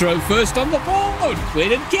 Nitro first on the board. Where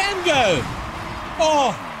did Cam go?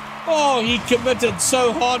 Oh, he committed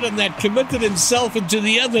so hard on that. Committed himself into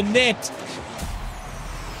the other net.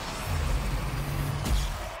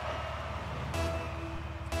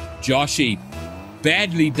 Joshy.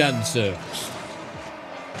 Badly done, sir.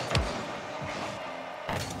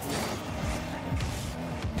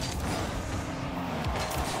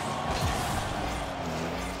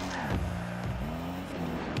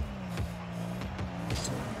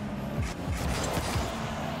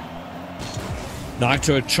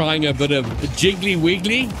 Nitro trying a bit of jiggly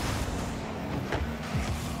wiggly.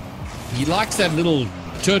 He likes that little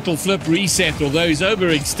turtle flip reset, although he's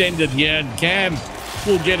overextended here, and Cam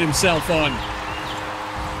will get himself on.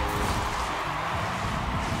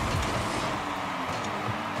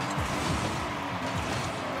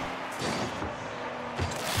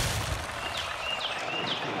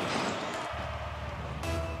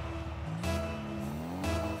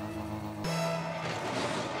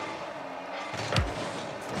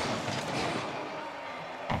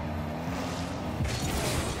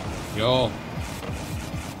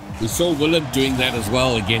 We saw Willem doing that as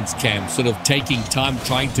well against Cam, sort of taking time,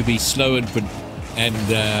 trying to be slow and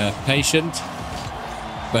patient.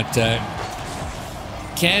 But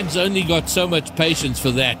Cam's only got so much patience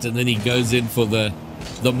for that, and then he goes in for the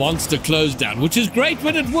monster close down, which is great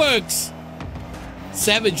when it works.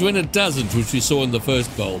 Savage when it doesn't, which we saw in the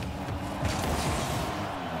first goal.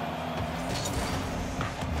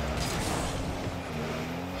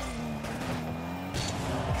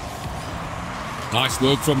 Nice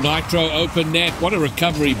work from Nitro, open net. What a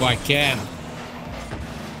recovery by Cam.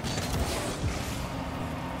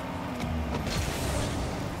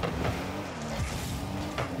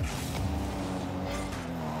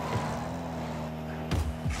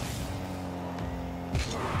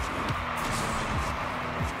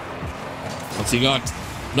 What's he got?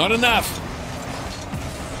 Not enough.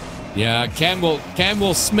 Yeah, Cam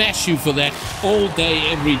will smash you for that all day,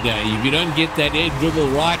 every day. If you don't get that air dribble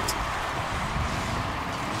right.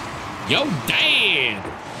 Yo, Dan!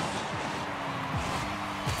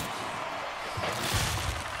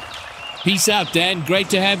 Peace out, Dan. Great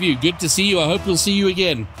to have you. Good to see you. I hope we'll see you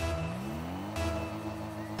again.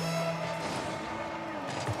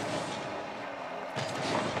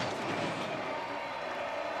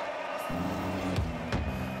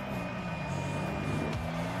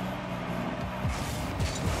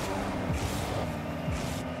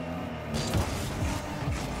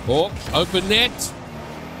 Oh, open net.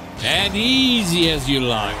 And easy as you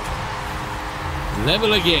like.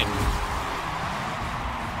 Level again.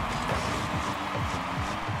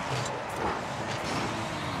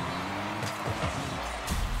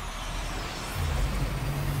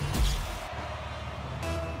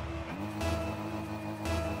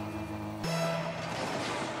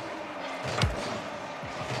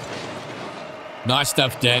 Nice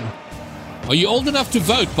stuff, Dan. Are you old enough to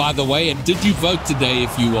vote, by the way? And did you vote today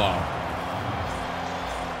if you are?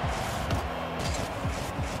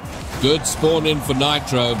 Good spawn in for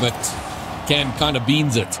Nitro, but Cam kind of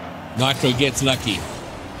beans it. Nitro gets lucky.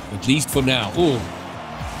 At least for now. Ooh.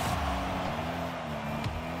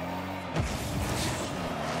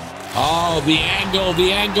 Oh, the angle,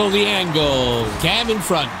 the angle, the angle. Cam in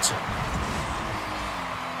front.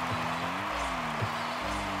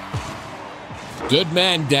 Good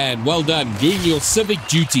man, Dan. Well done. Doing your civic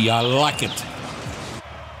duty. I like it.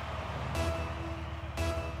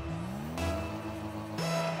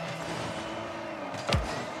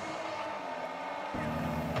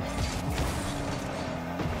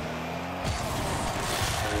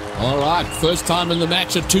 All right. First time in the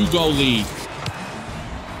match, a 2-goal lead.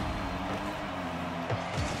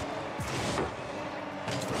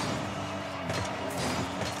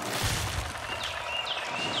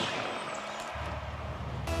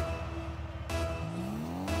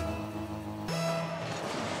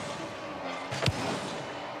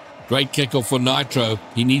 Great kickoff for Nitro.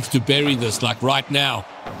 He needs to bury this, like right now.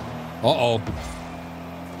 Uh-oh.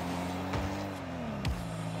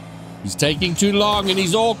 He's taking too long and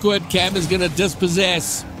he's awkward. Cam is going to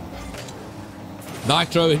dispossess.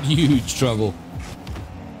 Nitro in huge trouble.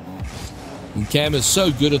 And Cam is so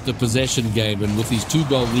good at the possession game, and with his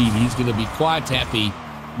 2-goal lead, he's going to be quite happy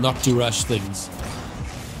not to rush things.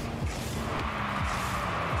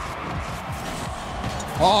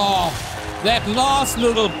 Oh, that last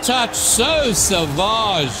little touch, so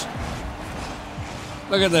savage.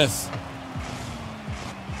 Look at this.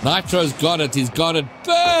 Nitro's got it. He's got it.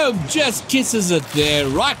 Boom! Just kisses it there,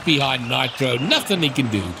 right behind Nitro. Nothing he can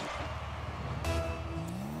do.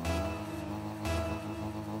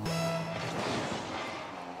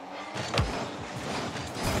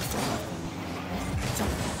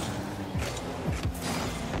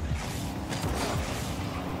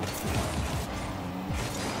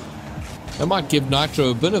 I might give Nitro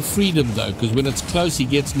a bit of freedom, though, because when it's close, he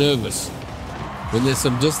gets nervous. When there's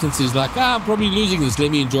some distance, he's like, I'm probably losing this.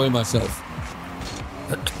 Let me enjoy myself.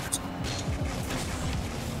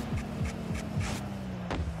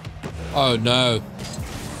 Oh, no.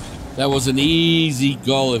 That was an easy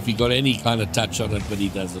goal if he got any kind of touch on it, but he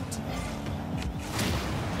doesn't.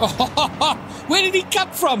 Oh, where did he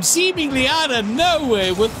come from? Seemingly out of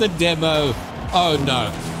nowhere with the demo. Oh,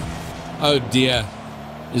 no. Oh, dear.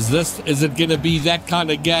 Is it going to be that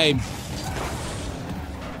kind of game?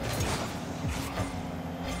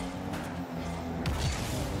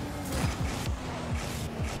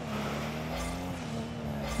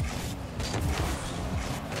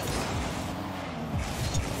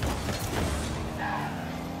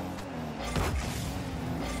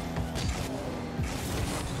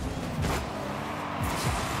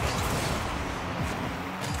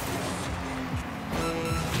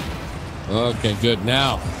 Okay, good.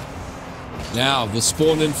 Now, the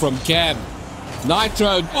spawn in from Cam.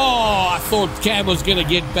 Nitro. Oh, I thought Cam was going to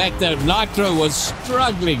get back there. Nitro was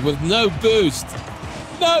struggling with no boost.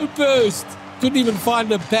 No boost. Couldn't even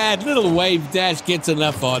find a pad. Little wave dash gets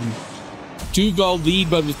enough on. 2-goal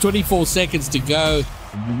lead, but with 24 seconds to go,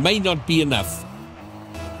 may not be enough.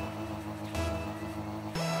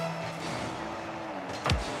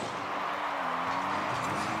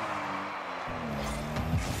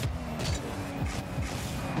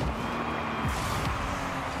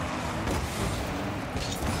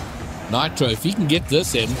 Nitro, if he can get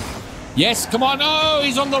this in. Yes, come on. Oh,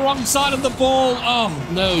 he's on the wrong side of the ball. Oh,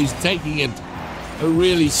 no, he's taking it a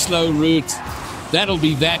really slow route. That'll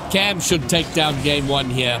be that. Cam should take down game 1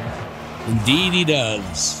 here. Indeed he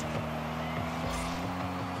does.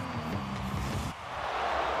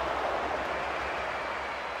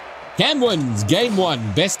 Cam wins game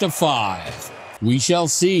 1, best of 5. We shall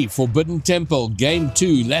see. Forbidden Temple, game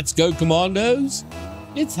 2. Let's go, Commandos.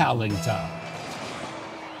 It's howling time.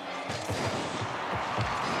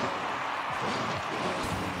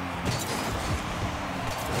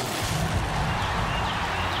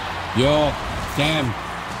 Yo, Cam,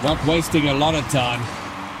 not wasting a lot of time.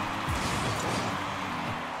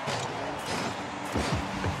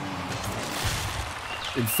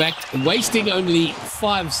 In fact, wasting only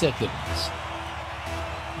 5 seconds.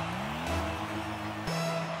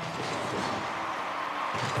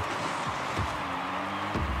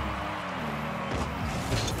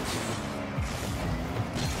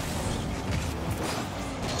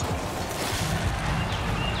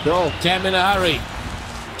 No, Cam in a hurry.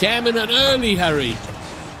 Cam in an early hurry.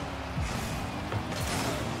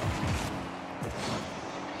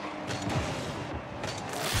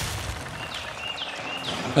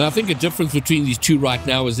 And I think a difference between these two right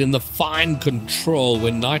now is in the fine control.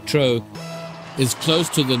 When Nitro is close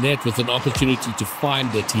to the net with an opportunity to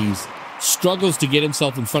find it, he struggles to get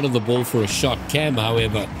himself in front of the ball for a shot. Cam,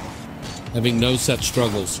 however, having no such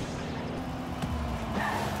struggles.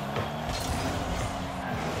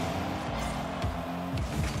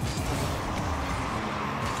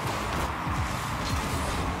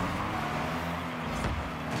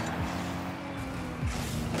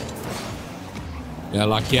 Yeah,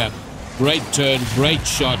 like, yeah, great turn, great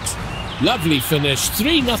shot, lovely finish,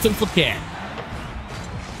 3-0 for Cam.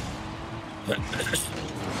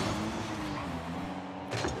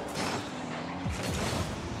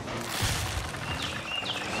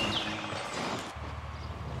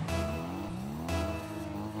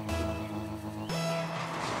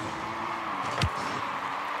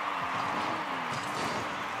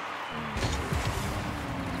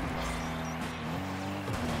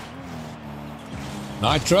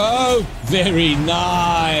 Nitro, very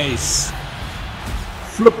nice.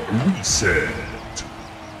 Flip reset.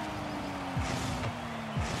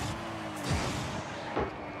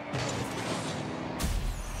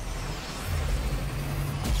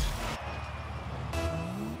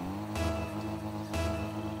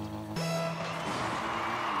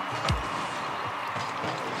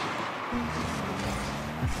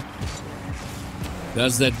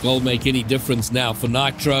 Does that goal make any difference now for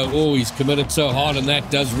Nitro? Oh, he's committed so hard and that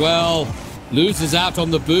does well. Loses out on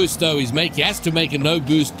the boost though. He has to make a no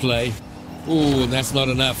boost play. Oh, and that's not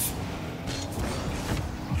enough.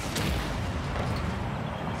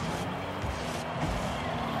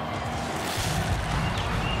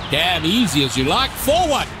 Damn easy as you like.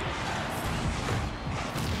 Forward.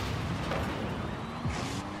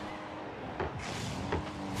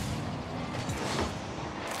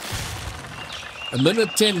 A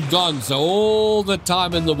minute 10 gone, so all the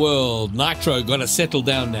time in the world. Nitro got to settle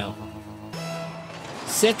down now.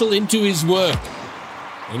 Settle into his work.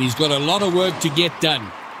 And he's got a lot of work to get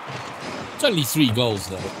done. It's only 3 goals,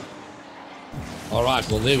 though. All right,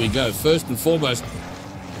 well, there we go. First and foremost,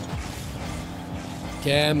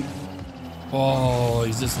 Cam. Oh,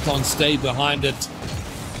 he just can't stay behind it.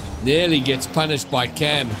 Nearly gets punished by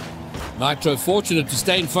Cam. Nitro fortunate to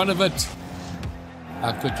stay in front of it.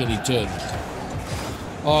 How quick can he turn?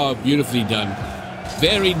 Oh, beautifully done.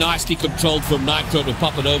 Very nicely controlled from Nitro to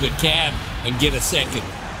pop it over Cam and get a second.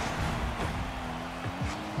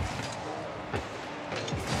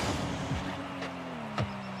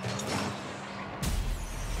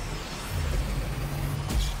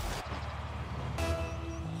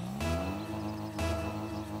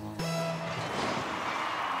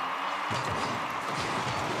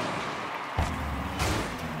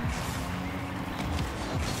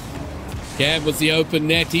 Cam with the open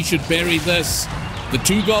net, he should bury this. The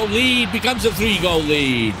 2-goal lead becomes a 3-goal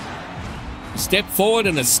lead. A step forward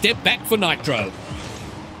and a step back for Nitro.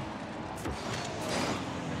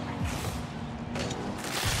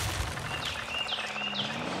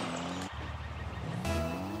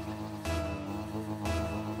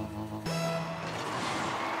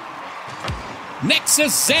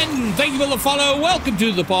 Nexus Zen, thank you for the follow. Welcome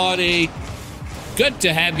to the party. Good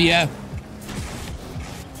to have you.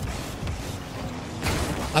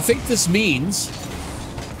 I think this means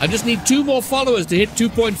I just need 2 more followers to hit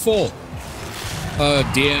 2.4.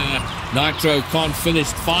 Oh dear, Nitro can't finish.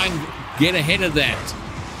 Fine, get ahead of that.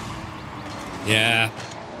 Yeah,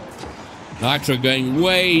 Nitro going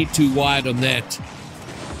way too wide on that.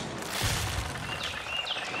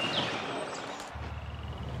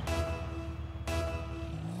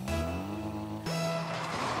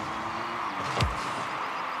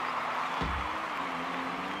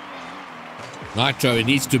 Nitro, he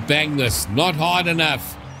needs to bang this. Not hard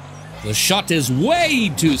enough. The shot is way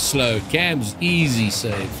too slow. Cam's easy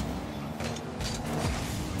save.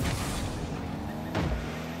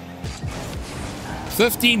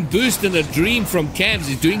 15 boost and a dream from Cams.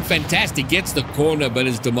 He's doing fantastic. Gets the corner, but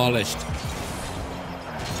is demolished.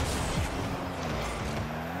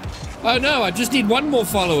 Oh no, I just need one more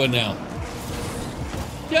follower now.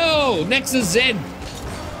 Yo, Nexus Zen.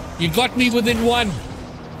 You got me within one.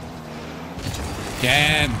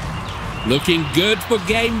 Cam, looking good for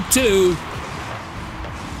game 2.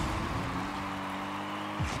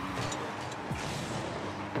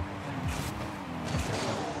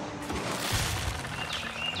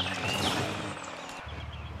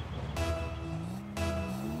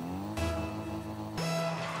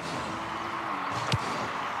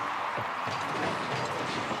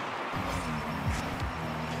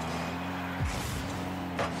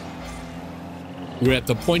 We're at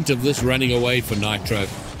the point of this running away for Nitro.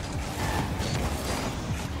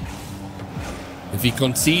 If he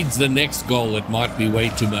concedes the next goal, it might be way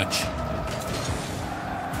too much.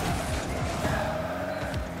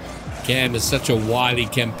 Cam is such a wily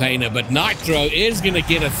campaigner, but Nitro is going to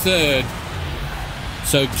get a third,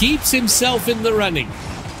 so keeps himself in the running.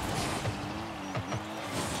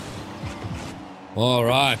 All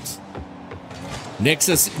right.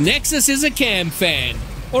 Nexus is a Cam fan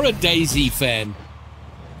or a Daisy fan.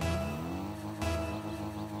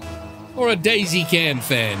 Or a Daisy Cam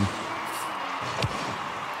fan.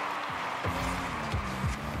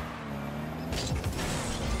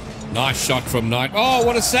 Nice shot from Knight. Oh,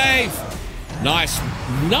 what a save! Nice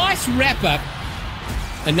wrap up.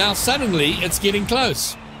 And now suddenly it's getting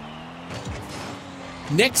close.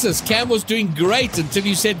 Nexus, Cam was doing great until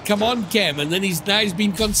you said, come on, Cam, and then he's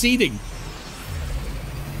been conceding.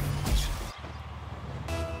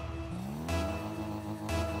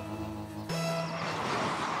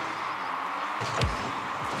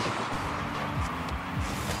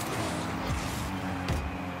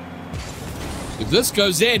 If this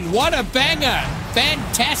goes in, what a banger!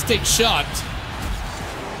 Fantastic shot.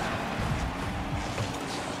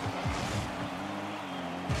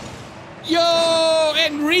 Yo,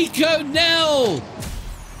 Enrico Nell!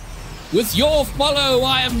 With your follow,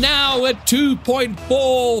 I am now at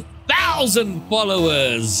 2.4 thousand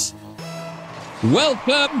followers.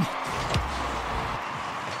 Welcome.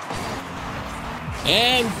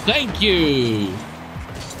 And thank you.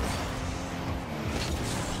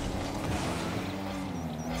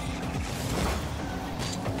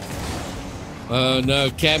 Oh no,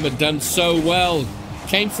 Cam had done so well.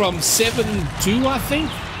 Came from 7-2, I think.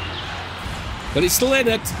 But he's still in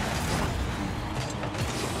it.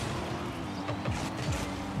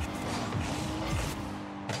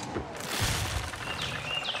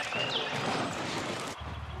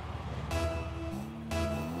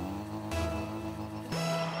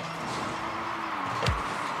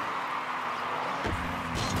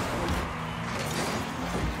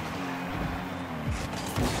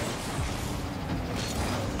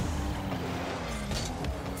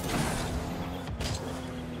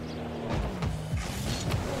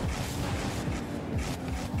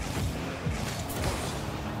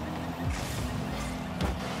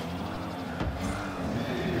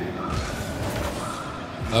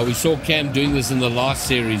 We saw Cam doing this in the last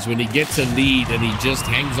series when he gets a lead and he just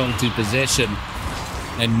hangs on to possession.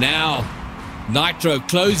 And now Nitro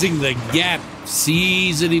closing the gap,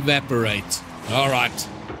 sees it evaporate. All right,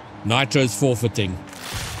 Nitro's forfeiting.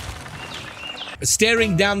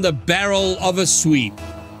 Staring down the barrel of a sweep.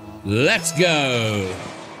 Let's go.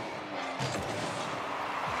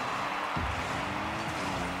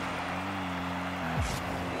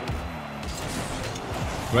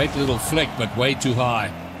 Great little flick, but way too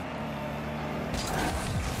high.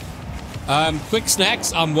 Quick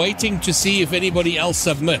snacks, I'm waiting to see if anybody else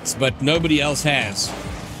submits, but nobody else has.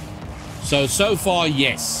 So far,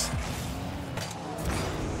 yes.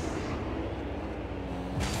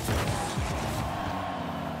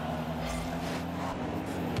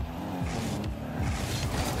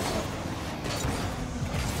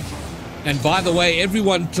 And by the way,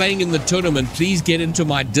 everyone playing in the tournament, please get into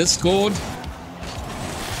my Discord.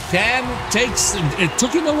 Cam takes, it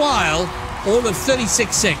took him a while, all of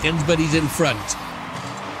 36 seconds, but he's in front.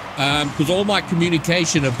 Because all my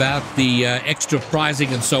communication about the extra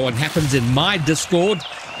prizing and so on happens in my Discord.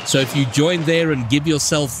 So if you join there and give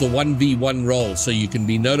yourself the 1v1 role so you can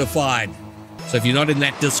be notified. So if you're not in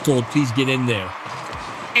that Discord, please get in there.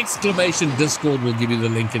 Exclamation Discord will give you the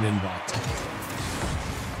link and invite.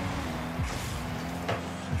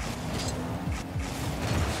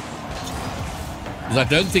 Because I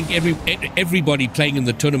don't think everybody playing in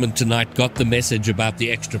the tournament tonight got the message about the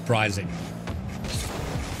extra prizing.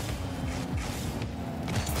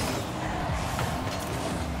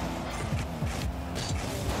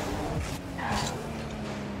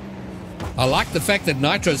 I like the fact that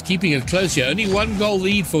Nitro's keeping it close here. Only 1 goal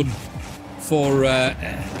lead for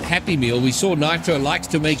Happy Meal. We saw Nitro likes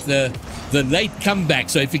to make the late comeback,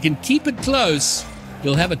 so if he can keep it close,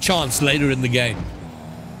 he'll have a chance later in the game.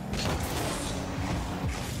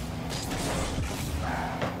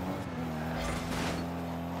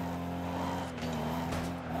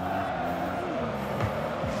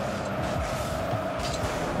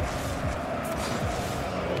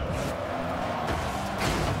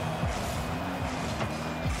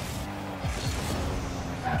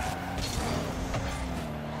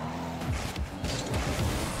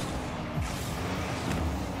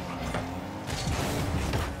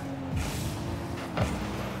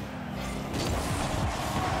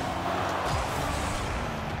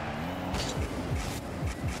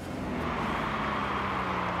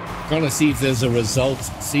 Trying to see if there's a result.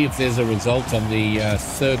 See if there's a result on the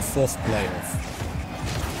 3rd, 4th playoff.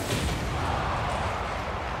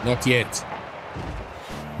 Not yet.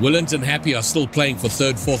 Willant and Happy are still playing for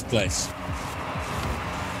 3rd, 4th place.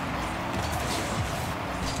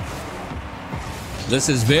 This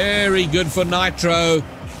is very good for Nitro.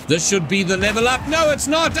 This should be the level up. No, it's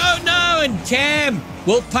not. Oh no! And Cam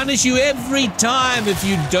will punish you every time if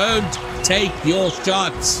you don't take your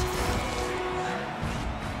shots.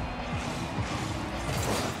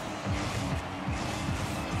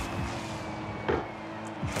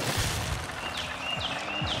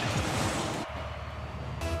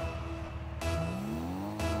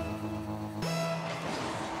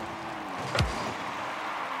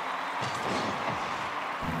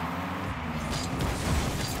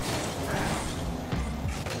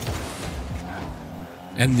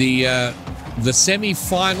 And the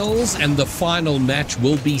semi-finals and the final match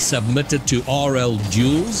will be submitted to RL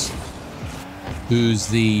Jules, who's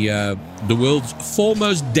the world's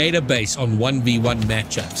foremost database on 1v1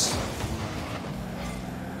 matchups.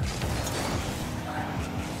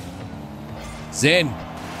 Zen,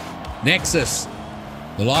 Nexus.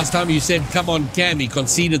 The last time you said, come on Cam, he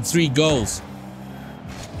conceded 3 goals.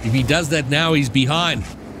 If he does that now, he's behind.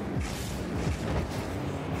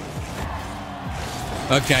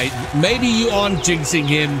 Okay, maybe you aren't jinxing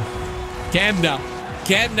him. Cam now.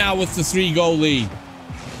 Cam now with the 3-goal lead.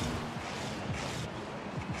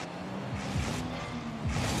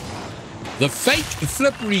 The fake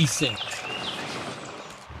flip reset.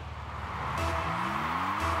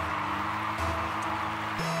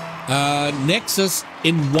 Nexus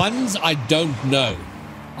in ones, I don't know.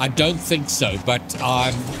 I don't think so, but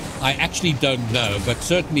I actually don't know. But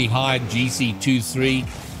certainly high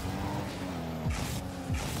GC23.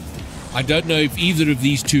 I don't know if either of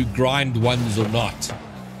these two grind ones or not.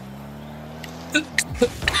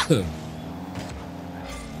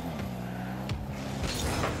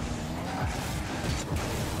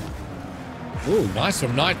 Oh, nice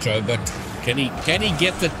from Nitro, but can he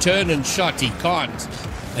get the turn and shot? He can't.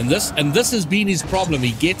 And this has been his problem.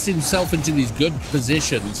 He gets himself into these good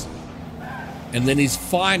positions, and then his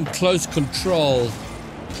fine close control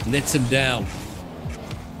lets him down.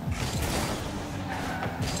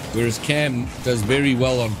 Whereas Cam does very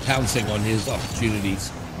well on pouncing on his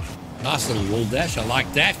opportunities. Nice little wall dash, I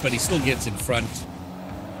like that, but he still gets in front.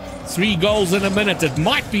 3 goals in a minute, it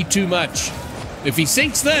might be too much. If he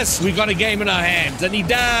sinks this, we got a game in our hands, and he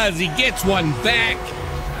does, he gets one back.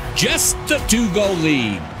 Just a 2-goal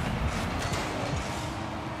lead.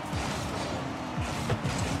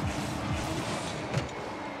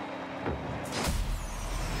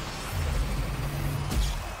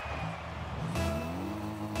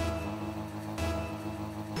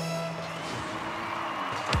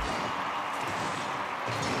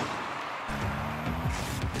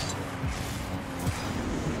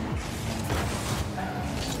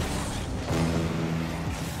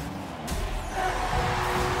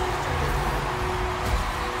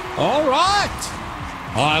 All right,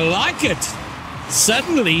 I like it.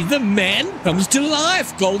 Suddenly the man comes to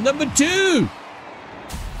life. Goal number 2.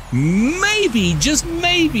 Maybe, just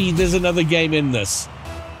maybe, there's another game in this.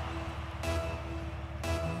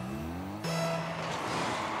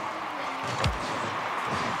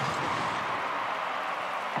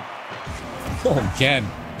 Oh, Cam,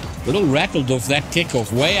 little rattled off that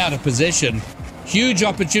kickoff, way out of position. Huge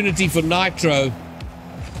opportunity for Nitro.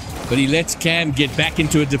 But he lets Cam get back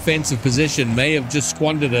into a defensive position. May have just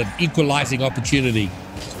squandered an equalizing opportunity.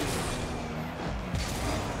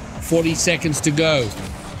 40 seconds to go.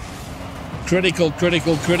 Critical,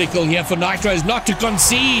 critical, critical here for Nitro is not to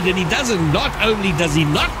concede. And he doesn't. Not only does he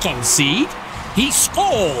not concede, he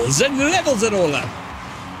scores and levels it all up.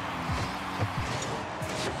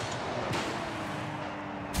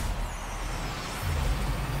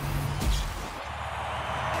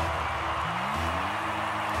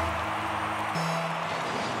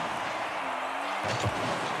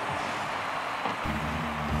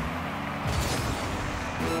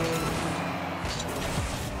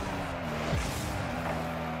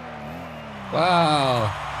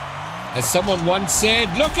 Wow. As someone once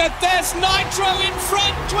said, look at this, Nitro in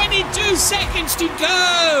front, 22 seconds to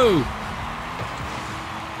go.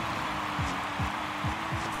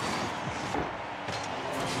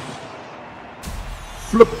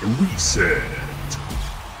 Flip reset.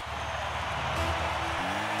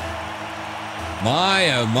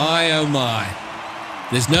 My, oh my, oh my.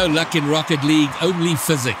 There's no luck in Rocket League, only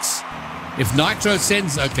physics. If Nitro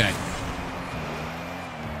sends, okay.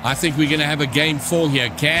 I think we're going to have a game 4 here.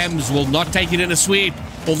 Cams will not take it in a sweep,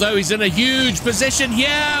 although he's in a huge position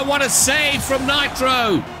here. What a save from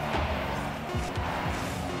Nitro.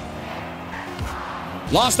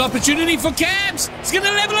 Last opportunity for Cams. He's going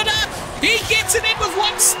to level it up. He gets it in with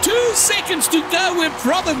 2 seconds to go. We're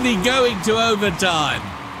probably going to overtime.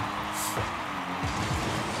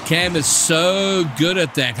 Cam is so good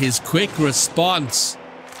at that. His quick response.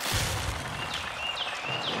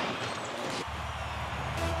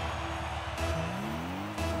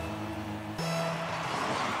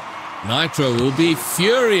 Nitro will be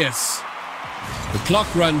furious. The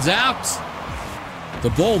clock runs out. The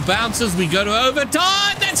ball bounces. We go to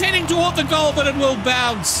overtime. That's heading toward the goal, but it will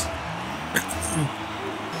bounce.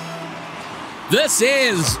 This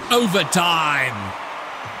is overtime.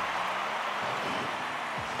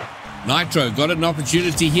 Nitro got an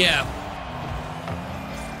opportunity here.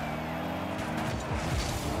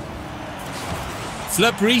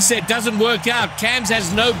 Flip reset doesn't work out. Cams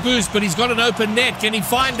has no boost, but he's got an open net. Can he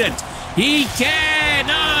find it? He can.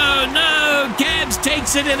 Oh, no. Cams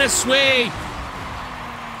takes it in a swing.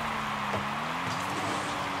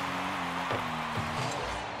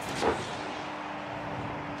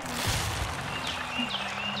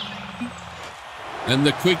 And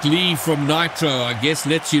the quick leave from Nitro, I guess,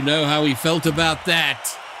 lets you know how he felt about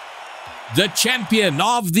that. The champion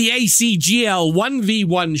of the ACGL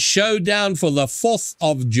 1v1 showdown for the 4th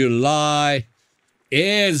of July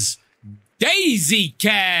is Daisy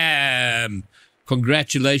Cam.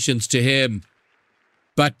 Congratulations to him.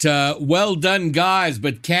 But well done, guys.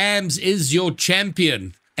 But Cams is your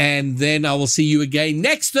champion. And then I will see you again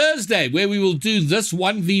next Thursday, where we will do this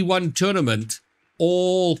 1v1 tournament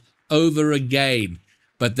all over again.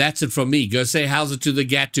 But that's it from me. Go say how's it to the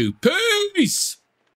Gatu. Peace!